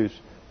produce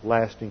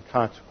lasting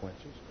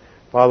consequences.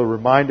 Father,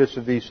 remind us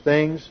of these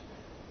things.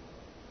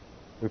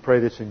 We pray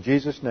this in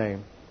Jesus'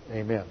 name.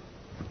 Amen.